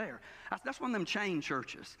over there? I said, that's one of them chain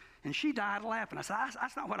churches. And she died laughing. I said,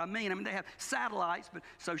 that's not what I mean. I mean, they have satellites, but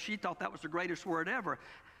so she thought that was the greatest word ever.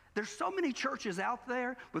 There's so many churches out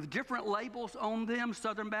there with different labels on them,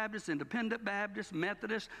 Southern Baptist, Independent Baptist,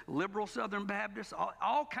 Methodist, Liberal Southern Baptist,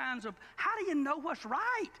 all kinds of, how do you know what's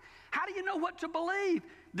right? How do you know what to believe?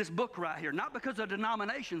 This book right here, not because a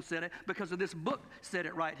denomination said it, because of this book said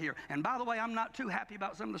it right here. And by the way, I'm not too happy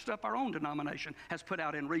about some of the stuff our own denomination has put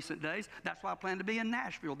out in recent days. That's why I plan to be in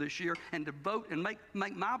Nashville this year and to vote and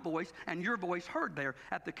make my voice and your voice heard there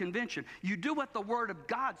at the convention. You do what the Word of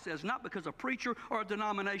God says, not because a preacher or a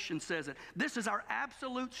denomination says it. This is our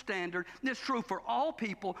absolute standard. This is true for all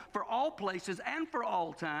people, for all places, and for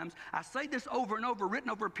all times. I say this over and over, written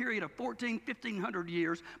over a period of 1,500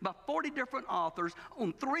 years by 40 different authors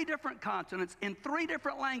on 3 different continents in 3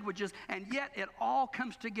 different languages, and yet it all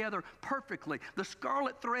comes together perfectly. The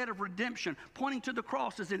scarlet thread of redemption pointing to the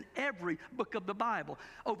cross is in every book of the Bible.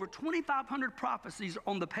 Over 2,500 prophecies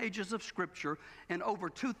on the pages of Scripture, and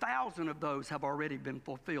over 2,000 of those have already been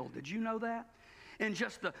fulfilled. Did you know that? In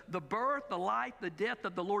just the birth, the life, the death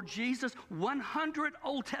of the Lord Jesus, 100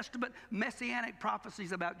 Old Testament messianic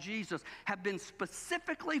prophecies about Jesus have been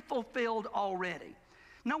specifically fulfilled already.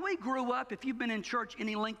 Now, we grew up, if you've been in church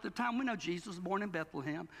any length of time, we know Jesus was born in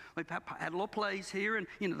Bethlehem. We've had little plays here, and,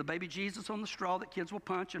 you know, the baby Jesus on the straw that kids will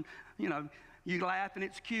punch, and, you know, you laugh, and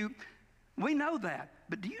it's cute. We know that.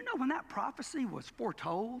 But do you know when that prophecy was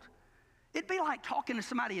foretold? It'd be like talking to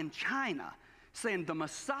somebody in China saying the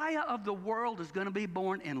Messiah of the world is going to be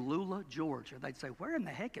born in Lula, Georgia. They'd say, where in the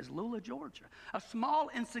heck is Lula, Georgia? A small,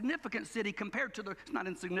 insignificant city compared to it's not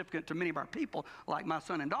insignificant to many of our people, like my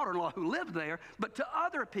son and daughter-in-law who lived there, but to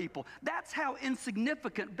other people. That's how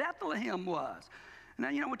insignificant Bethlehem was. Now,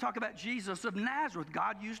 you know, we talk about Jesus of Nazareth.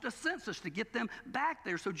 God used a census to get them back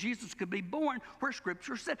there so Jesus could be born where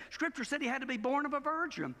Scripture said. Scripture said he had to be born of a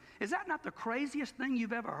virgin. Is that not the craziest thing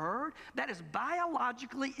you've ever heard? That is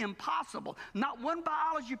biologically impossible. Not one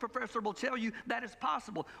biology professor will tell you that is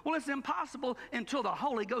possible. Well, it's impossible until the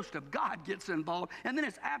Holy Ghost of God gets involved, and then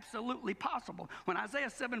it's absolutely possible. When Isaiah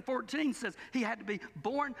 7:14 says he had to be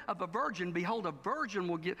born of a virgin, behold, a virgin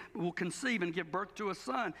will conceive and give birth to a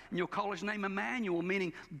son, and you'll call his name Emmanuel,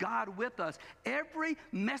 meaning God with us. Every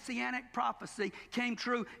messianic prophecy came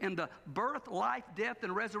true in the birth, life, death,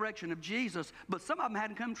 and resurrection of Jesus, but some of them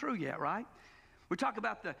hadn't come true yet, right? We talk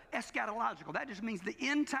about the eschatological. That just means the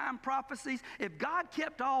end-time prophecies. If God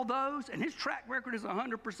kept all those and his track record is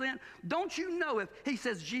 100%, don't you know if he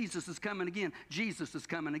says Jesus is coming again, Jesus is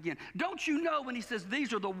coming again? Don't you know when he says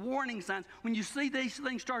these are the warning signs, when you see these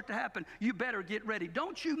things start to happen, you better get ready?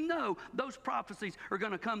 Don't you know those prophecies are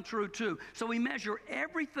going to come true too? So we measure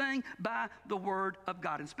everything by the Word of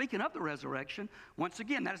God. And speaking of the resurrection, once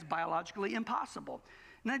again, that is biologically impossible.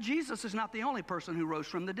 Now, Jesus is not the only person who rose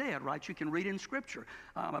from the dead, right? You can read in Scripture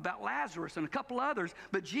about Lazarus and a couple others,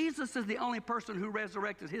 but Jesus is the only person who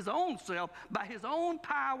resurrected his own self by his own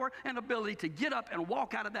power and ability to get up and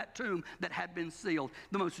walk out of that tomb that had been sealed.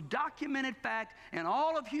 The most documented fact in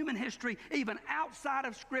all of human history, even outside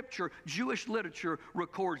of Scripture, Jewish literature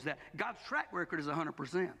records that. God's track record is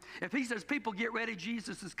 100%. If he says, people get ready,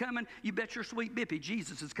 Jesus is coming, you bet your sweet bippy,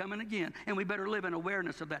 Jesus is coming again, and we better live in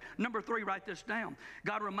awareness of that. Number 3, write this down.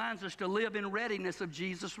 God reminds us to live in readiness of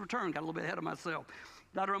Jesus' return. Got a little bit ahead of myself.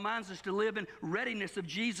 God reminds us to live in readiness of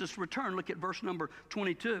Jesus' return. Look at verse number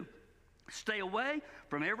 22. Stay away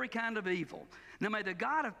from every kind of evil. Now may the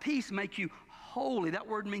God of peace make you holy. That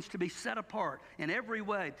word means to be set apart in every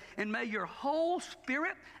way. And may your whole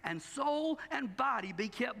spirit and soul and body be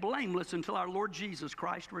kept blameless until our Lord Jesus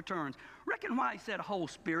Christ returns. Reckon why he said whole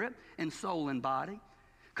spirit and soul and body?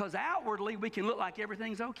 Because outwardly we can look like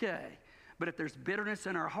everything's okay. But if there's bitterness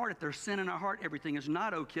in our heart, if there's sin in our heart, everything is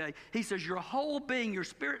not okay. He says your whole being, your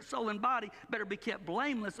spirit, soul, and body better be kept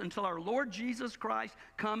blameless until our Lord Jesus Christ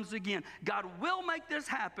comes again. God will make this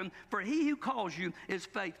happen, for he who calls you is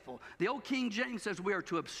faithful. The old King James says we are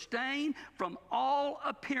to abstain from all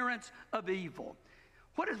appearance of evil.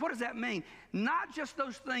 What does that mean? Not just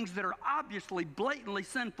those things that are obviously, blatantly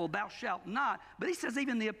sinful, thou shalt not, but he says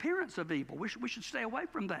even the appearance of evil. We should stay away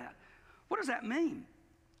from that. What does that mean?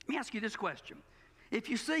 Let me ask you this question. If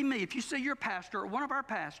you see me, if you see your pastor or one of our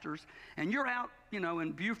pastors, and you're out,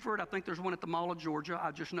 in Beaufort, I think there's one at the Mall of Georgia.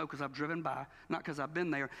 I just know because I've driven by, not because I've been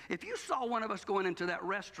there. If you saw one of us going into that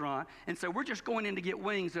restaurant and said, we're just going in to get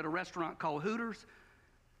wings at a restaurant called Hooters,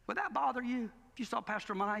 would that bother you? If you saw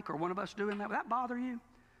Pastor Mike or one of us doing that, would that bother you?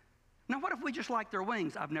 Now, what if we just like their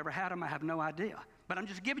wings? I've never had them. I have no idea. But I'm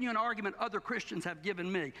just giving you an argument other Christians have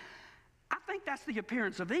given me. I think that's the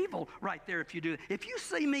appearance of evil right there if you do it. If you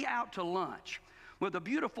see me out to lunch with a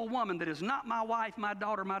beautiful woman that is not my wife, my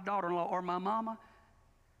daughter, my daughter-in-law, or my mama,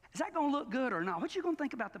 is that going to look good or not? What you going to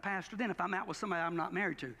think about the pastor then if I'm out with somebody I'm not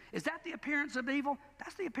married to? Is that the appearance of evil?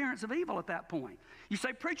 That's the appearance of evil at that point. You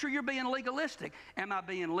say, preacher, you're being legalistic. Am I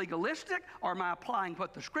being legalistic or am I applying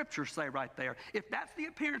what the scriptures say right there? If that's the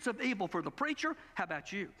appearance of evil for the preacher, how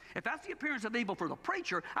about you? If that's the appearance of evil for the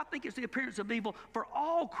preacher, I think it's the appearance of evil for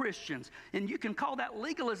all Christians. And you can call that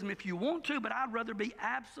legalism if you want to, but I'd rather be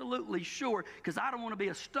absolutely sure because I don't want to be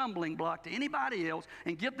a stumbling block to anybody else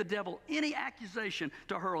and give the devil any accusation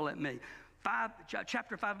to hurl at me.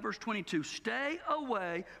 Chapter 5, verse 22, stay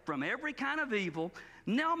away from every kind of evil.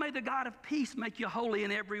 Now may the God of peace make you holy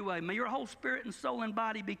in every way. May your whole spirit and soul and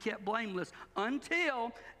body be kept blameless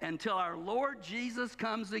until our Lord Jesus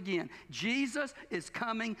comes again. Jesus is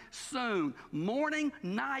coming soon, morning,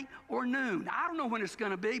 night, or noon. I don't know when it's going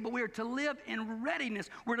to be, but we are to live in readiness.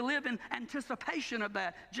 We're to live in anticipation of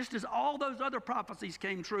that. Just as all those other prophecies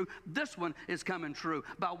came true, this one is coming true.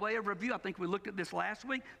 By way of review, I think we looked at this last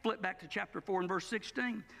week. Flip back to chapter 4 and verse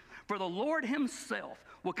 16. For the Lord himself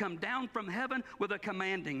will come down from heaven with a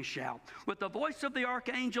commanding shout, with the voice of the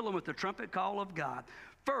archangel and with the trumpet call of God.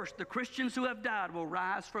 First, the Christians who have died will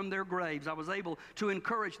rise from their graves. I was able to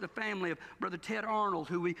encourage the family of Brother Ted Arnold,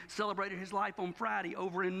 who we celebrated his life on Friday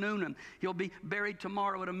over in Noonan. He'll be buried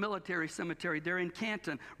tomorrow at a military cemetery there in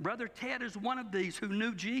Canton. Brother Ted is one of these who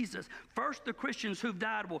knew Jesus. First, the Christians who've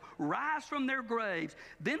died will rise from their graves.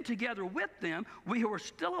 Then together with them, we who are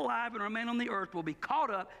still alive and remain on the earth will be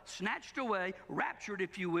caught up, snatched away, raptured,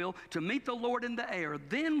 if you will, to meet the Lord in the air.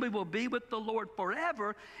 Then we will be with the Lord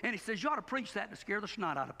forever. And he says, you ought to preach that to scare the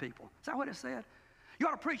snot out of people. Is that what it said? You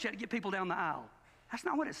ought to preach that to get people down the aisle. That's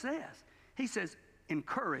not what it says. He says,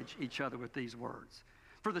 encourage each other with these words.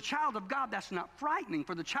 For the child of God, that's not frightening.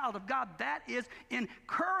 For the child of God, that is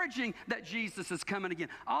encouraging that Jesus is coming again.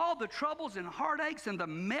 All the troubles and heartaches and the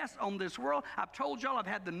mess on this world, I've told y'all I've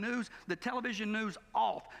had the television news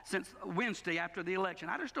off since Wednesday after the election.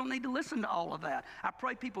 I just don't need to listen to all of that. I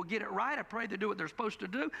pray people get it right. I pray they do what they're supposed to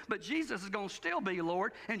do. But Jesus is going to still be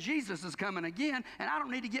Lord, and Jesus is coming again, and I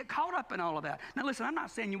don't need to get caught up in all of that. Now listen, I'm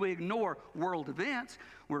not saying we ignore world events.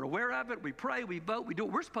 We're aware of it. We pray, we vote, we do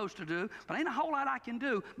what we're supposed to do, but ain't a whole lot I can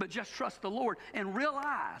do but just trust the Lord and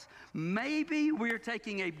realize maybe we're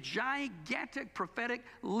taking a gigantic prophetic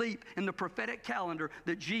leap in the prophetic calendar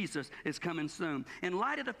that Jesus is coming soon. In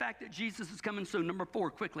light of the fact that Jesus is coming soon, number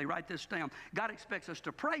 4, quickly write this down. God expects us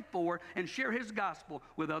to pray for and share his gospel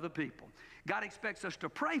with other people. God expects us to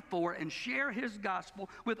pray for and share his gospel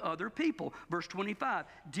with other people. Verse 25,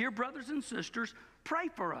 dear brothers and sisters, pray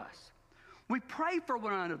for us. We pray for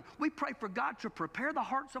one another. We pray for God to prepare the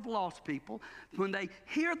hearts of lost people. When they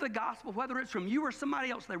hear the gospel, whether it's from you or somebody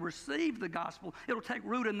else, they receive the gospel, it'll take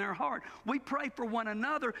root in their heart. We pray for one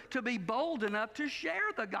another to be bold enough to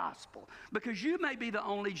share the gospel, because you may be the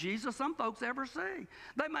only Jesus some folks ever see.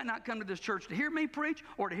 They might not come to this church to hear me preach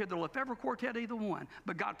or to hear the Lefebvre Quartet, either one.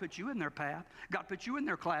 But God put you in their path. God put you in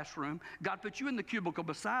their classroom. God put you in the cubicle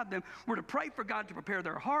beside them. We're to pray for God to prepare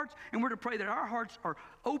their hearts, and we're to pray that our hearts are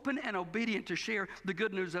open and obedient to share the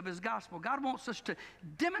good news of his gospel. God wants us to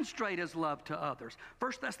demonstrate his love to others.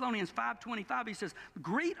 1 Thessalonians 5:25, he says,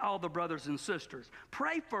 greet all the brothers and sisters.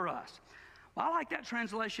 Pray for us. Well, I like that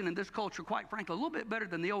translation in this culture, quite frankly, a little bit better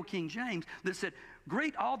than the old King James that said,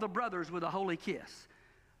 greet all the brothers with a holy kiss.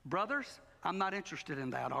 Brothers, I'm not interested in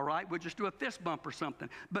that, all right? We'll just do a fist bump or something.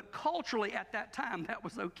 But culturally at that time, that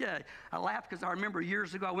was okay. I laugh because I remember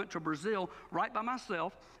years ago I went to Brazil right by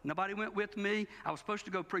myself. Nobody went with me. I was supposed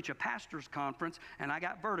to go preach a pastor's conference, and I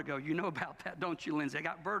got vertigo. You know about that, don't you, Lindsay? I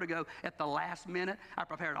got vertigo at the last minute. I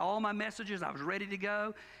prepared all my messages. I was ready to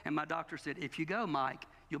go, and my doctor said, if you go, Mike,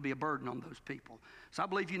 you'll be a burden on those people. So I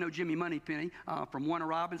believe you know Jimmy Moneypenny from Warner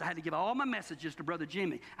Robins. I had to give all my messages to Brother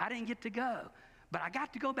Jimmy. I didn't get to go. But I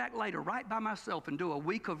got to go back later right by myself and do a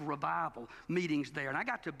week of revival meetings there. And I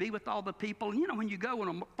got to be with all the people. And you know, when you go on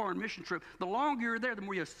a foreign mission trip, the longer you're there, the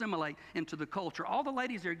more you assimilate into the culture. All the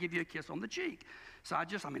ladies there give you a kiss on the cheek. So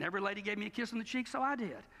every lady gave me a kiss on the cheek, so I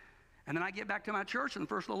did. And then I get back to my church, and the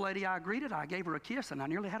first little lady I greeted, I gave her a kiss, and I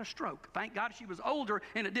nearly had a stroke. Thank God she was older,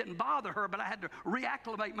 and it didn't bother her, but I had to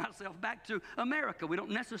reacclimate myself back to America. We don't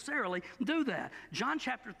necessarily do that. John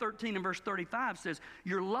chapter 13 and verse 35 says,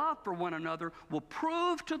 your love for one another will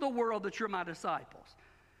prove to the world that you're my disciples.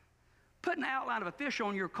 Putting the outline of a fish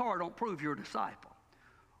on your car don't prove you're a disciple.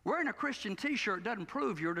 Wearing a Christian t-shirt doesn't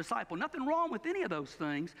prove you're a disciple. Nothing wrong with any of those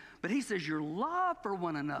things, but he says your love for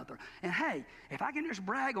one another. And hey, if I can just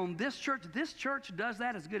brag on this church does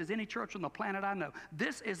that as good as any church on the planet I know.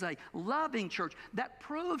 This is a loving church that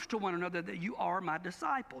proves to one another that you are my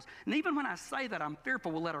disciples. And even when I say that, I'm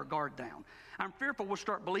fearful we'll let our guard down. I'm fearful we'll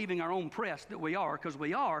start believing our own press that we are, because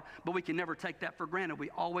we are, but we can never take that for granted. We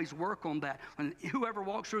always work on that. When whoever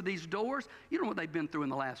walks through these doors, you don't know what they've been through in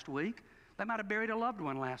the last week. They might have buried a loved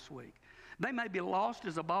one last week. They may be lost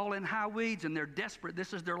as a ball in high weeds, and they're desperate.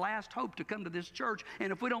 This is their last hope to come to this church.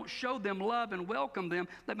 And if we don't show them love and welcome them,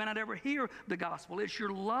 they may not ever hear the gospel. It's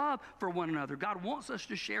your love for one another. God wants us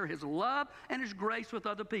to share his love and his grace with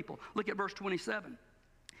other people. Look at verse 27.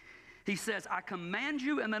 He says, I command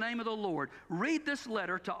you in the name of the Lord, read this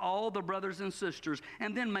letter to all the brothers and sisters,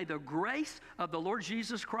 and then may the grace of the Lord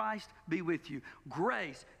Jesus Christ be with you.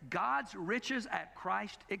 Grace, God's riches at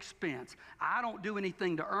Christ's expense. I don't do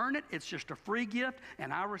anything to earn it. It's just a free gift,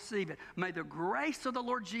 and I receive it. May the grace of the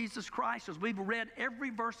Lord Jesus Christ, as we've read every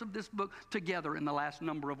verse of this book together in the last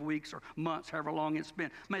number of weeks or months, however long it's been,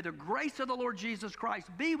 may the grace of the Lord Jesus Christ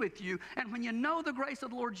be with you. And when you know the grace of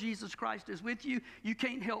the Lord Jesus Christ is with you, you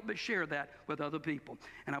can't help but share that with other people.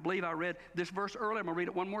 And I believe I read this verse earlier. I'm going to read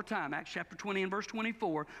it one more time. Acts chapter 20 and verse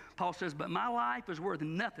 24. Paul says, but my life is worth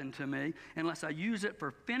nothing to me unless I use it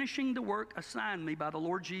for finishing the work assigned me by the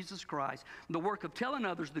Lord Jesus Christ, the work of telling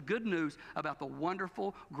others the good news about the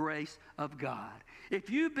wonderful grace of God. If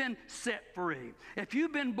you've been set free, if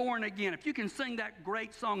you've been born again, if you can sing that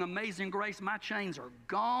great song, Amazing Grace, my chains are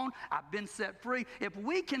gone, I've been set free. If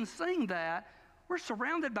we can sing that, we're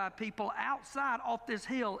surrounded by people outside off this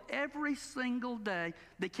hill every single day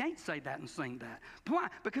that can't say that and sing that. Why?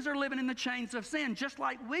 Because they're living in the chains of sin, just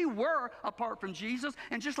like we were apart from Jesus,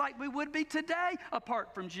 and just like we would be today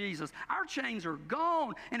apart from Jesus. Our chains are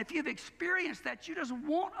gone, and if you've experienced that, you just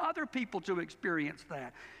want other people to experience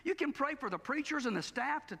that. You can pray for the preachers and the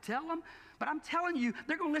staff to tell them, but I'm telling you,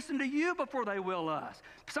 they're going to listen to you before they will us.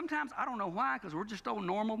 Sometimes, I don't know why, because we're just old,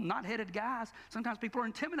 normal, knot-headed guys. Sometimes people are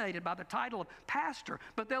intimidated by the title of pastor,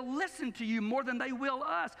 but they'll listen to you more than they will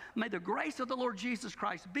us. May the grace of the Lord Jesus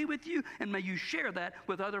Christ be with you, and may you share that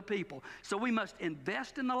with other people. So we must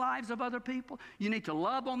invest in the lives of other people. You need to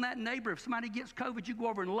love on that neighbor. If somebody gets COVID, you go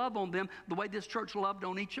over and love on them the way this church loved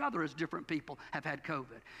on each other as different people have had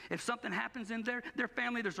COVID. If something happens in their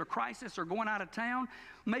family, there's a crisis or going out of town,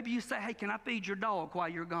 maybe you say, hey, can I feed your dog while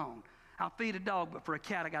you're gone? I'll feed a dog, but for a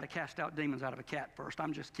cat, I got to cast out demons out of a cat first.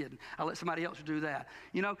 I'm just kidding. I'll let somebody else do that.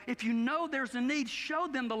 You know, if you know there's a need, show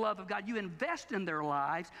them the love of God. You invest in their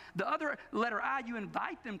lives. The other letter I, you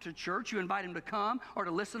invite them to church. You invite them to come or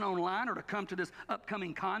to listen online or to come to this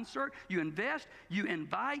upcoming concert. You invest, you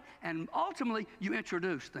invite, and ultimately, you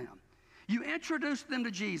introduce them. You introduce them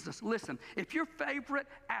to Jesus. Listen, if your favorite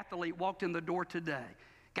athlete walked in the door today,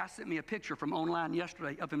 guy sent me a picture from online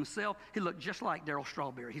yesterday of himself. He looked just like Darryl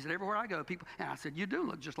Strawberry. He said, everywhere I go, people, and I said, you do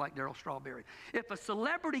look just like Darryl Strawberry. If a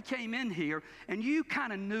celebrity came in here and you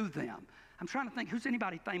kind of knew them, I'm trying to think, who's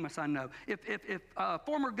anybody famous I know? If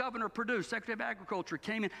former Governor Perdue, Secretary of Agriculture,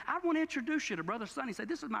 came in, I'd want to introduce you to Brother Sonny. Say,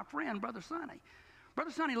 this is my friend, Brother Sonny.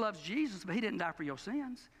 Brother Sonny loves Jesus, but he didn't die for your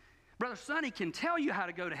sins. Brother Sonny can tell you how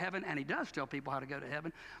to go to heaven, and he does tell people how to go to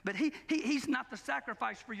heaven, but he's not the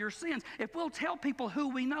sacrifice for your sins. If we'll tell people who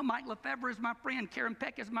we know, Mike Lefebvre is my friend, Karen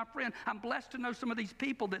Peck is my friend, I'm blessed to know some of these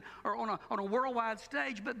people that are on a worldwide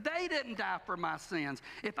stage, but they didn't die for my sins.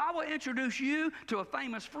 If I will introduce you to a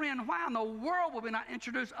famous friend, why in the world will we not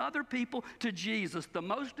introduce other people to Jesus? The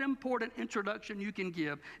most important introduction you can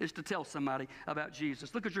give is to tell somebody about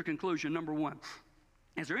Jesus. Look at your conclusion. Number one,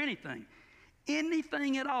 is there anything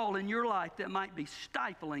at all in your life that might be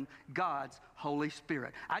stifling God's Holy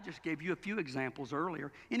Spirit? I just gave you a few examples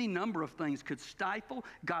earlier. Any number of things could stifle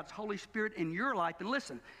God's Holy Spirit in your life. And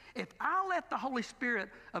listen, if I let the Holy Spirit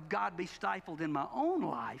of God be stifled in my own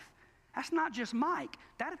life, that's not just Mike.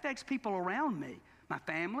 That affects people around me. my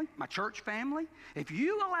family, my church family. If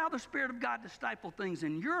you allow the Spirit of God to stifle things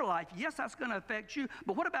in your life, yes, that's going to affect you.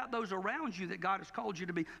 But what about those around you that God has called you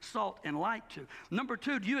to be salt and light to? Number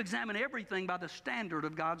two, do you examine everything by the standard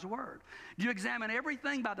of God's Word? Do you examine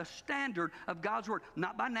everything by the standard of God's Word?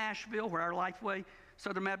 Not by Nashville, where our Lifeway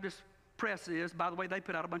Southern Baptist Press is. By the way, they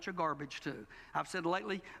put out a bunch of garbage too. I've said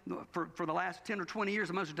lately, for the last 10 or 20 years,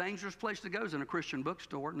 the most dangerous place to go is in a Christian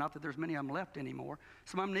bookstore. Not that there's many of them left anymore.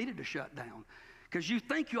 Some of them needed to shut down. Because you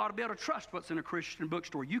think you ought to be able to trust what's in a Christian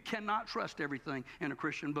bookstore. You cannot trust everything in a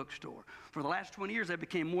Christian bookstore. For the last 20 years, they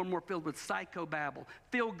became more and more filled with psychobabble,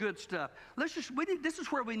 feel-good stuff. This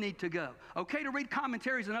is where we need to go. Okay to read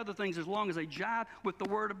commentaries and other things as long as they jive with the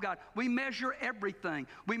Word of God. We measure everything.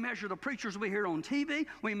 We measure the preachers we hear on TV.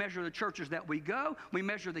 We measure the churches that we go. We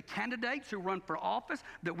measure the candidates who run for office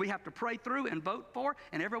that we have to pray through and vote for.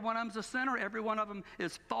 And every one of them's a sinner. Every one of them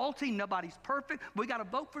is faulty. Nobody's perfect. We got to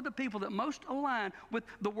vote for the people that most align with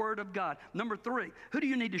the Word of God. Number three, who do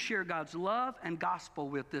you need to share God's love and gospel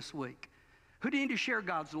with this week? Who do you need to share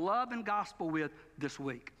God's love and gospel with this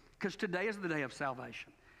week? Because today is the day of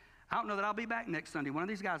salvation. I don't know that I'll be back next Sunday. One of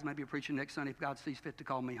these guys may be preaching next Sunday if God sees fit to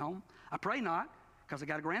call me home. I pray not, because I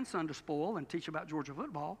got a grandson to spoil and teach about Georgia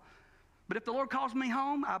football. But if the Lord calls me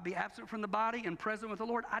home, I'll be absent from the body and present with the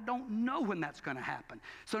Lord. I don't know when that's going to happen.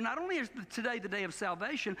 So not only is today the day of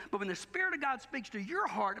salvation, but when the Spirit of God speaks to your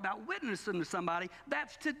heart about witnessing to somebody,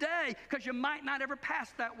 that's today, because you might not ever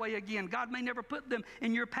pass that way again. God may never put them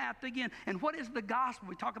in your path again. And what is the gospel?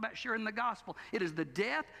 We talk about sharing the gospel. It is the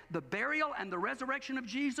death, the burial, and the resurrection of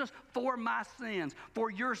Jesus for my sins,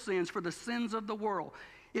 for your sins, for the sins of the world.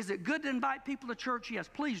 Is it good to invite people to church? Yes,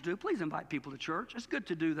 please do. Please invite people to church. It's good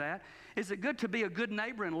to do that. Is it good to be a good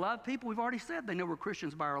neighbor and love people? We've already said they know we're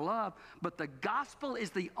Christians by our love. But the gospel is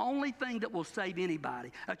the only thing that will save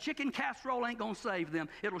anybody. A chicken casserole ain't going to save them.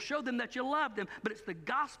 It'll show them that you love them. But it's the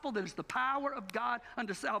gospel that is the power of God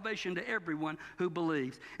unto salvation to everyone who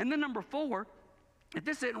believes. And then number four, if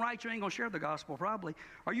this isn't right, you ain't going to share the gospel probably.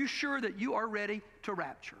 Are you sure that you are ready to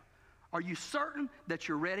rapture? Are you certain that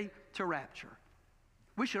you're ready to rapture?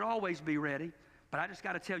 We should always be ready, but I just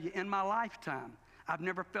got to tell you, in my lifetime, I've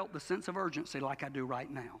never felt the sense of urgency like I do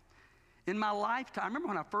right now. In my lifetime, I remember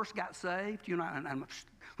when I first got saved, you know, and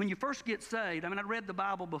when you first get saved, I mean, I'd read the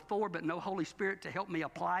Bible before, but no Holy Spirit to help me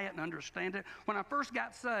apply it and understand it. When I first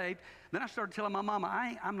got saved, then I started telling my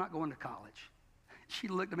mama, I'm not going to college. She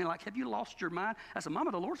looked at me like, have you lost your mind? I said,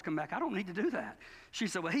 Mama, the Lord's come back. I don't need to do that. She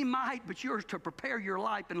said, well, he might, but yours to prepare your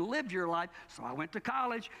life and live your life. So I went to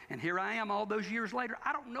college, and here I am all those years later.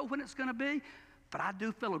 I don't know when it's going to be, but I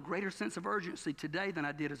do feel a greater sense of urgency today than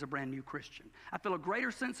I did as a brand new Christian. I feel a greater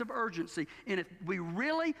sense of urgency, and if we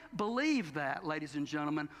really believe that, ladies and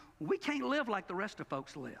gentlemen, we can't live like the rest of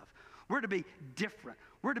folks live. We're to be different.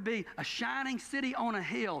 We're to be a shining city on a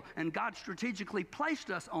hill, and God strategically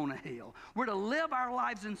placed us on a hill. We're to live our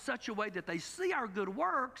lives in such a way that they see our good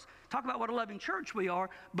works, talk about what a loving church we are,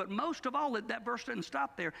 but most of all, that verse doesn't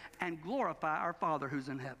stop there, and glorify our Father who's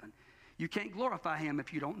in heaven. You can't glorify Him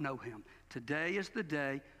if you don't know Him. Today is the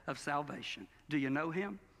day of salvation. Do you know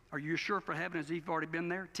Him? Are you sure for heaven as if you've already been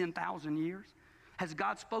there 10,000 years? Has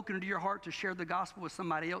God spoken into your heart to share the gospel with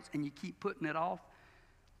somebody else and you keep putting it off?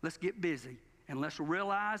 Let's get busy. And let's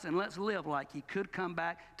realize and let's live like He could come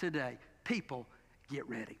back today. People, get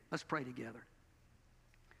ready. Let's pray together.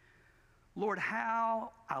 Lord,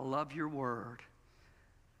 how I love your word.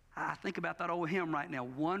 I think about that old hymn right now,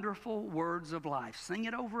 Wonderful Words of Life. Sing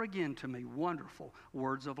it over again to me, Wonderful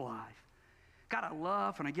Words of Life. God, I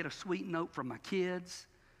love when I get a sweet note from my kids.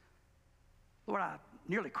 Lord, I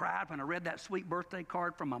nearly cried when I read that sweet birthday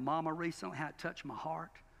card from my mama recently, how it touched my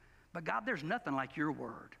heart. But God, there's nothing like your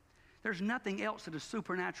word. There's nothing else that is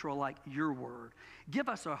supernatural like your word. Give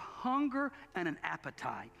us a hunger and an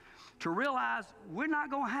appetite to realize we're not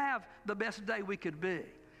going to have the best day we could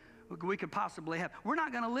possibly have. We're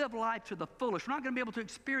not going to live life to the fullest. We're not going to be able to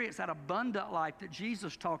experience that abundant life that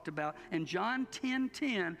Jesus talked about in John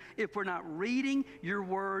 10:10 if we're not reading your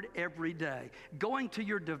word every day, going to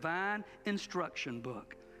your divine instruction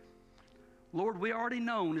book. Lord, we already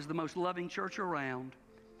known as the most loving church around.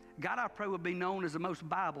 God, I pray we'll be known as the most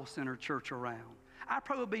Bible-centered church around. I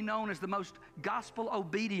pray we'll be known as the most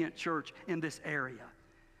gospel-obedient church in this area.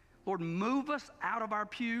 Lord, move us out of our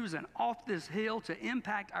pews and off this hill to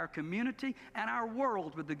impact our community and our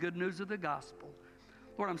world with the good news of the gospel.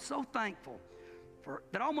 Lord, I'm so thankful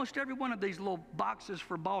that almost every one of these little boxes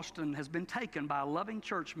for Boston has been taken by a loving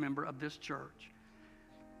church member of this church.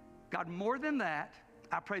 God, more than that,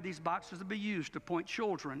 I pray these boxes will be used to point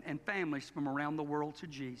children and families from around the world to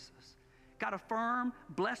Jesus. God, affirm,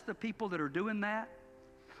 bless the people that are doing that.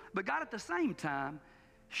 But God, at the same time,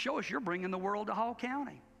 show us you're bringing the world to Hall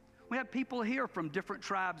County. We have people here from different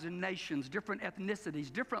tribes and nations, different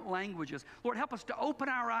ethnicities, different languages. Lord, help us to open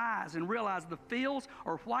our eyes and realize the fields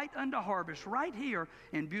are white unto harvest right here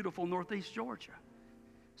in beautiful Northeast Georgia.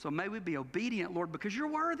 So may we be obedient, Lord, because you're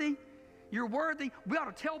worthy. You're worthy. We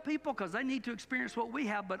ought to tell people because they need to experience what we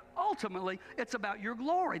have, but ultimately it's about your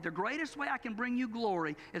glory. The greatest way I can bring you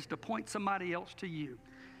glory is to point somebody else to you.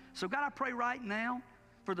 So God, I pray right now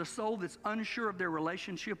for the soul that's unsure of their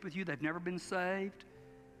relationship with you. They've never been saved.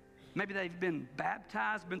 Maybe they've been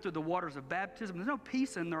baptized, been through the waters of baptism. There's no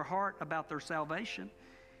peace in their heart about their salvation.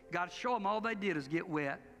 God, show them all they did is get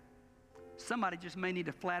wet. Somebody just may need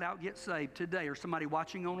to flat out get saved today, or somebody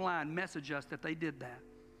watching online message us that they did that.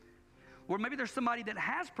 Or maybe there's somebody that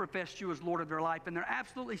has professed you as Lord of their life, and they're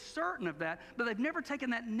absolutely certain of that, but they've never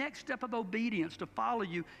taken that next step of obedience to follow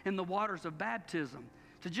you in the waters of baptism,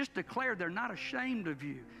 to just declare they're not ashamed of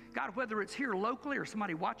you. God, whether it's here locally or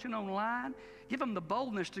somebody watching online, give them the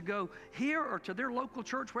boldness to go here or to their local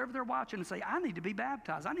church, wherever they're watching, and say, I need to be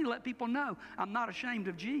baptized. I need to let people know I'm not ashamed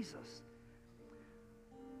of Jesus.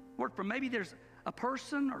 Lord, for maybe there's a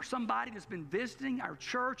person or somebody that's been visiting our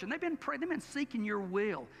church and they've been praying, they've been seeking your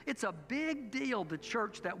will. It's a big deal, the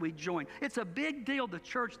church that we join. It's a big deal, the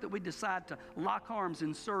church that we decide to lock arms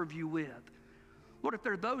and serve you with. Lord, if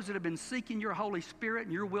there are those that have been seeking your Holy Spirit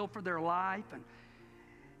and your will for their life, and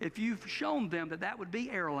if you've shown them that that would be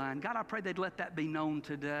Airline, God, I pray they'd let that be known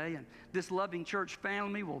today. And this loving church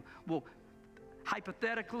family will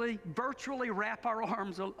hypothetically, virtually wrap our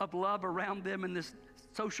arms of love around them in this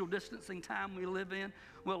social distancing time we live in.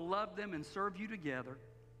 We'll love them and serve you together.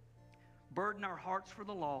 Burden our hearts for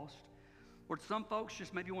the lost. Lord, some folks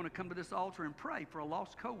just maybe want to come to this altar and pray for a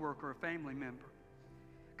lost coworker or family member.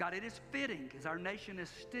 God, it is fitting as our nation is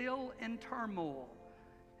still in turmoil.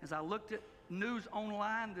 As I looked at news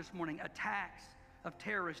online this morning, attacks of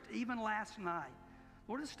terrorists, even last night.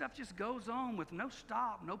 Lord, this stuff just goes on with no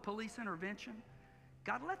stop, no police intervention.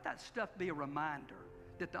 God, let that stuff be a reminder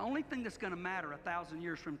that the only thing that's going to matter 1,000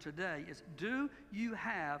 years from today is, do you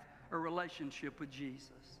have a relationship with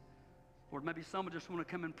Jesus? Lord, maybe someone just want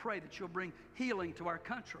to come and pray that you'll bring healing to our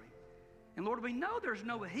country. And Lord, we know there's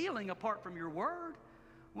no healing apart from your word.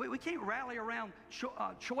 We can't rally around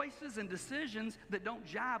choices and decisions that don't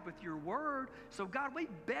jive with your word. So God, we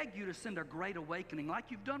beg you to send a great awakening like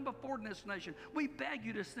you've done before in this nation. We beg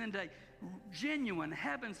you to send a genuine,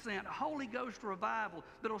 heaven-sent, Holy Ghost revival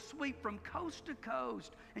that'll sweep from coast to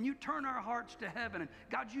coast, and you turn our hearts to heaven. And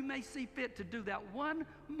God, you may see fit to do that one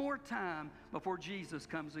more time before Jesus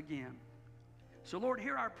comes again. So Lord,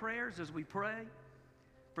 hear our prayers as we pray.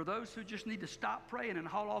 For those who just need to stop praying and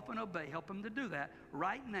haul off and obey, help them to do that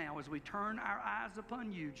right now as we turn our eyes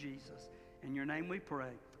upon you, Jesus. In your name we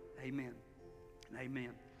pray. Amen and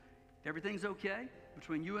amen. Everything's okay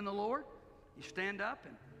between you and the Lord? You stand up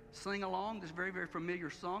and sing along this very, very familiar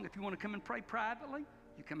song. If you want to come and pray privately,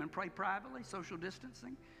 you come and pray privately, social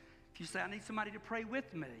distancing. If you say, I need somebody to pray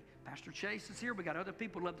with me, Pastor Chase is here. We got other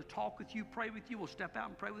people who love to talk with you, pray with you. We'll step out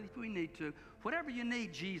and pray with you if we need to. Whatever you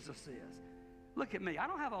need, Jesus is. Look at me. I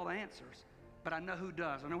don't have all the answers, but I know who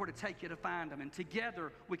does. I know where to take you to find them. And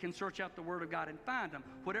together, we can search out the Word of God and find them.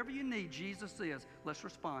 Whatever you need, Jesus is. Let's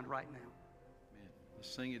respond right now. Amen.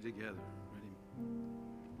 Let's sing it together. Ready?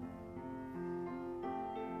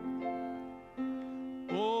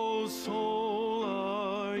 Oh, soul,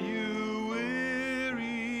 are you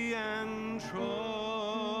weary and troubled?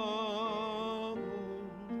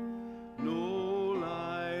 No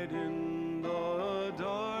light in the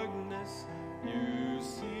darkness you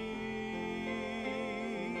see.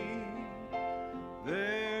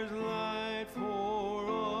 There's light for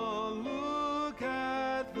a look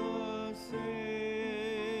at the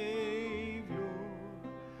Savior,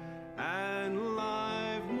 and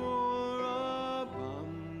life more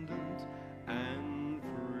abundant and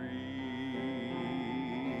free.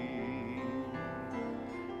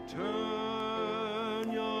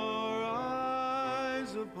 Turn your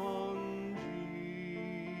eyes upon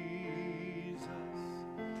Jesus.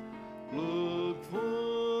 Look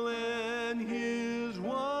full in his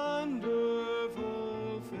wonderful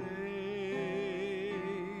face,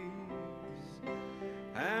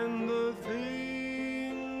 and the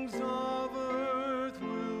things of earth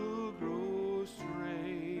will grow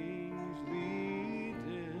strangely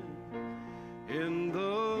dim in the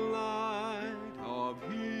light of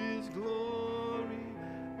his glory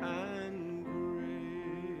and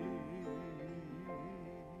grace.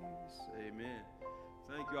 Amen.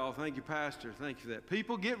 Thank you all. Thank you, Pastor. Thank you for that.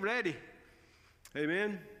 People, get ready.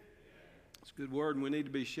 Amen. It's a good word, and we need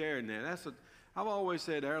to be sharing that. I've always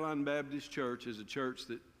said Airline Baptist Church is a church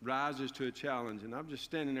that rises to a challenge, and I'm just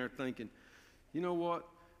standing there thinking, you know what?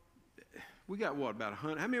 We got what, about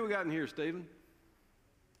 100? How many we got in here, Stephen?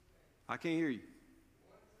 I can't hear you.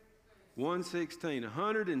 116.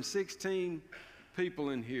 116 people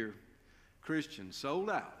in here, Christians, sold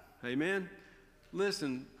out. Amen?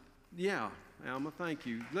 Listen, yeah, Alma, thank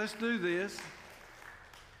you. Let's do this.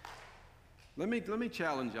 Let me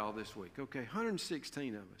challenge y'all this week, okay?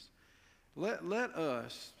 116 of us. Let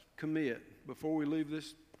us commit, before we leave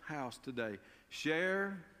this house today,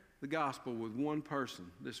 share the gospel with one person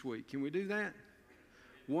this week. Can we do that?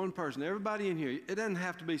 One person. Everybody in here. It doesn't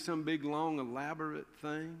have to be some big, long, elaborate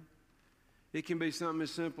thing. It can be something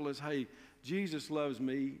as simple as, hey, Jesus loves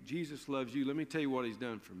me. Jesus loves you. Let me tell you what he's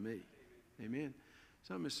done for me. Amen.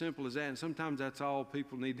 Something as simple as that. And sometimes that's all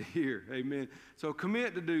people need to hear. Amen. So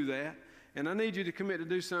commit to do that. And I need you to commit to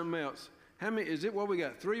do something else. How many, is it what we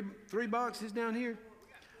got? Three boxes down here?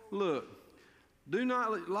 Look, do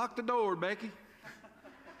not lock the door, Becky.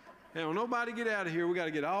 Now, nobody get out of here. We got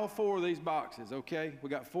to get all 4 of these boxes, okay? We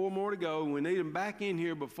got 4 more to go. We need them back in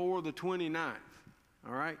here before the 29th,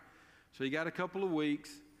 all right? So you got a couple of weeks.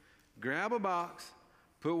 Grab a box,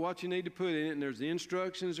 put what you need to put in it, and there's the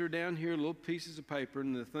instructions are down here, little pieces of paper,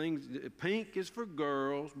 and the things, pink is for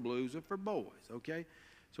girls, blues are for boys, okay?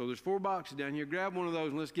 So there's 4 boxes down here. Grab one of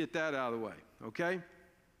those and let's get that out of the way, okay?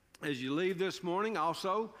 As you leave this morning,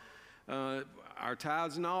 also, our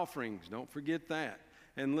tithes and offerings, don't forget that.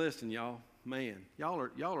 And listen, y'all, man, y'all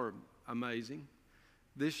are amazing.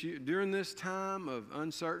 This year, during this time of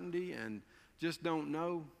uncertainty and just don't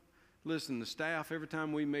know, listen, the staff, every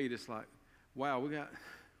time we meet, it's like, wow, we got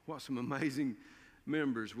what some amazing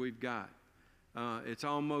members we've got. It's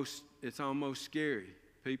almost scary,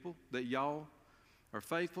 people, that y'all are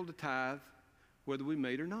faithful to tithe whether we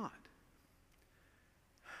meet or not.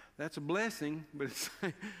 That's a blessing, but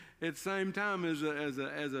at the same time, as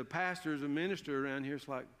a pastor, as a minister around here, it's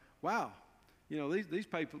like, wow, you know, these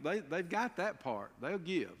people, they've got that part. They'll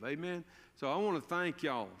give, amen? So I want to thank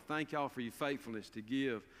y'all for your faithfulness to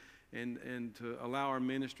give and to allow our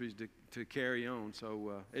ministries to carry on.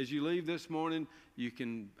 So as you leave this morning, you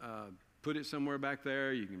can put it somewhere back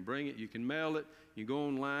there. You can bring it. You can mail it. You go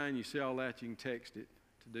online. You see all that. You can text it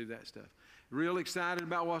to do that stuff. Real excited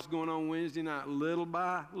about what's going on Wednesday night, little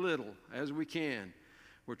by little, as we can.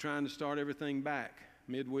 We're trying to start everything back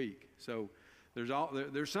midweek. So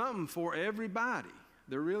there's something for everybody.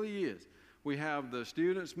 There really is. We have the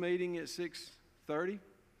students meeting at 6:30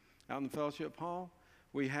 out in the fellowship hall.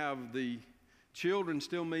 We have the children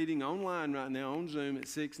still meeting online right now on Zoom at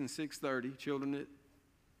 6 and 6:30. Children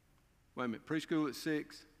preschool at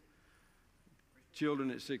 6,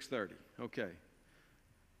 children at 6:30. Okay.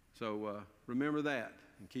 So remember that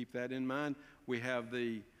and keep that in mind. We have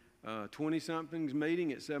the 20-somethings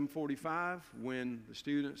meeting at 7:45 when the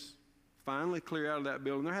students finally clear out of that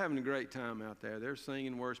building. They're having a great time out there. They're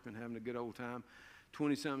singing, worshiping, having a good old time.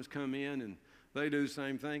 20-somethings come in and they do the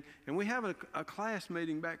same thing. And we have a class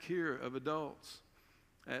meeting back here of adults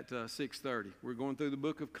at 6:30. We're going through the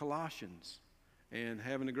book of Colossians and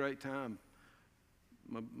having a great time.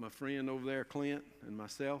 My friend over there, Clint, and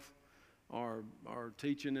myself are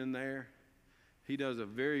teaching in there. He does a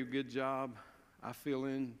very good job. I fill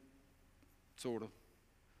in, sort of,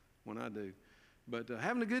 when I do. But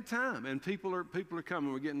having a good time, and people are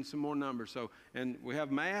coming. We're getting some more numbers. So, and we have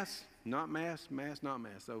mass, not mass, not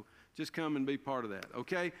mass. So just come and be part of that,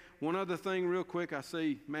 okay? One other thing real quick. I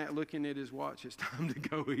see Matt looking at his watch. It's time to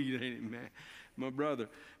go eat, ain't it, Matt? My brother,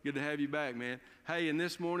 good to have you back, man. Hey, and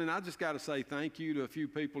this morning, I just got to say thank you to a few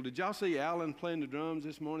people. Did y'all see Alan playing the drums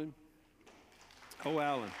this morning? Oh,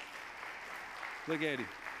 Alan. Look at him.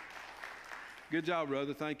 Good job,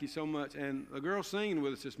 brother. Thank you so much. And the girl singing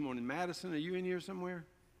with us this morning, Madison, are you in here somewhere?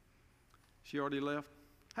 She already left?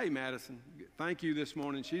 Hey, Madison, thank you this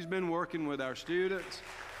morning. She's been working with our students.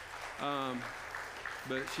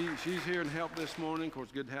 But she's here and help this morning. Of course,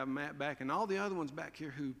 good to have Matt back. And all the other ones back here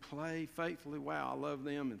who play faithfully. Wow, I love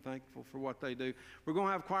them and thankful for what they do. We're going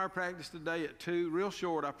to have choir practice today at 2. Real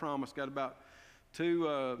short, I promise. Got about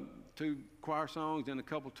two choir songs and a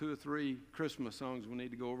couple, 2 or 3 Christmas songs we need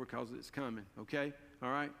to go over because it's coming, okay? All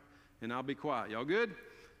right? And I'll be quiet. Y'all good? Amen.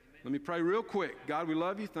 Let me pray real quick. God, we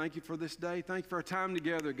love you. Thank you for this day. Thank you for our time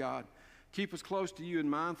together, God. Keep us close to you and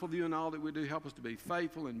mindful of you in all that we do. Help us to be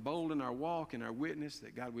faithful and bold in our walk and our witness,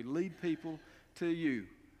 that, God, we lead people to you.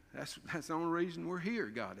 That's the only reason we're here,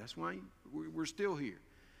 God. That's why we're still here.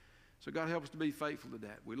 So, God, help us to be faithful to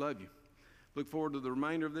that. We love you. Look forward to the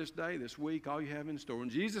remainder of this day, this week, all you have in store. In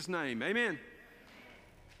Jesus' name, amen.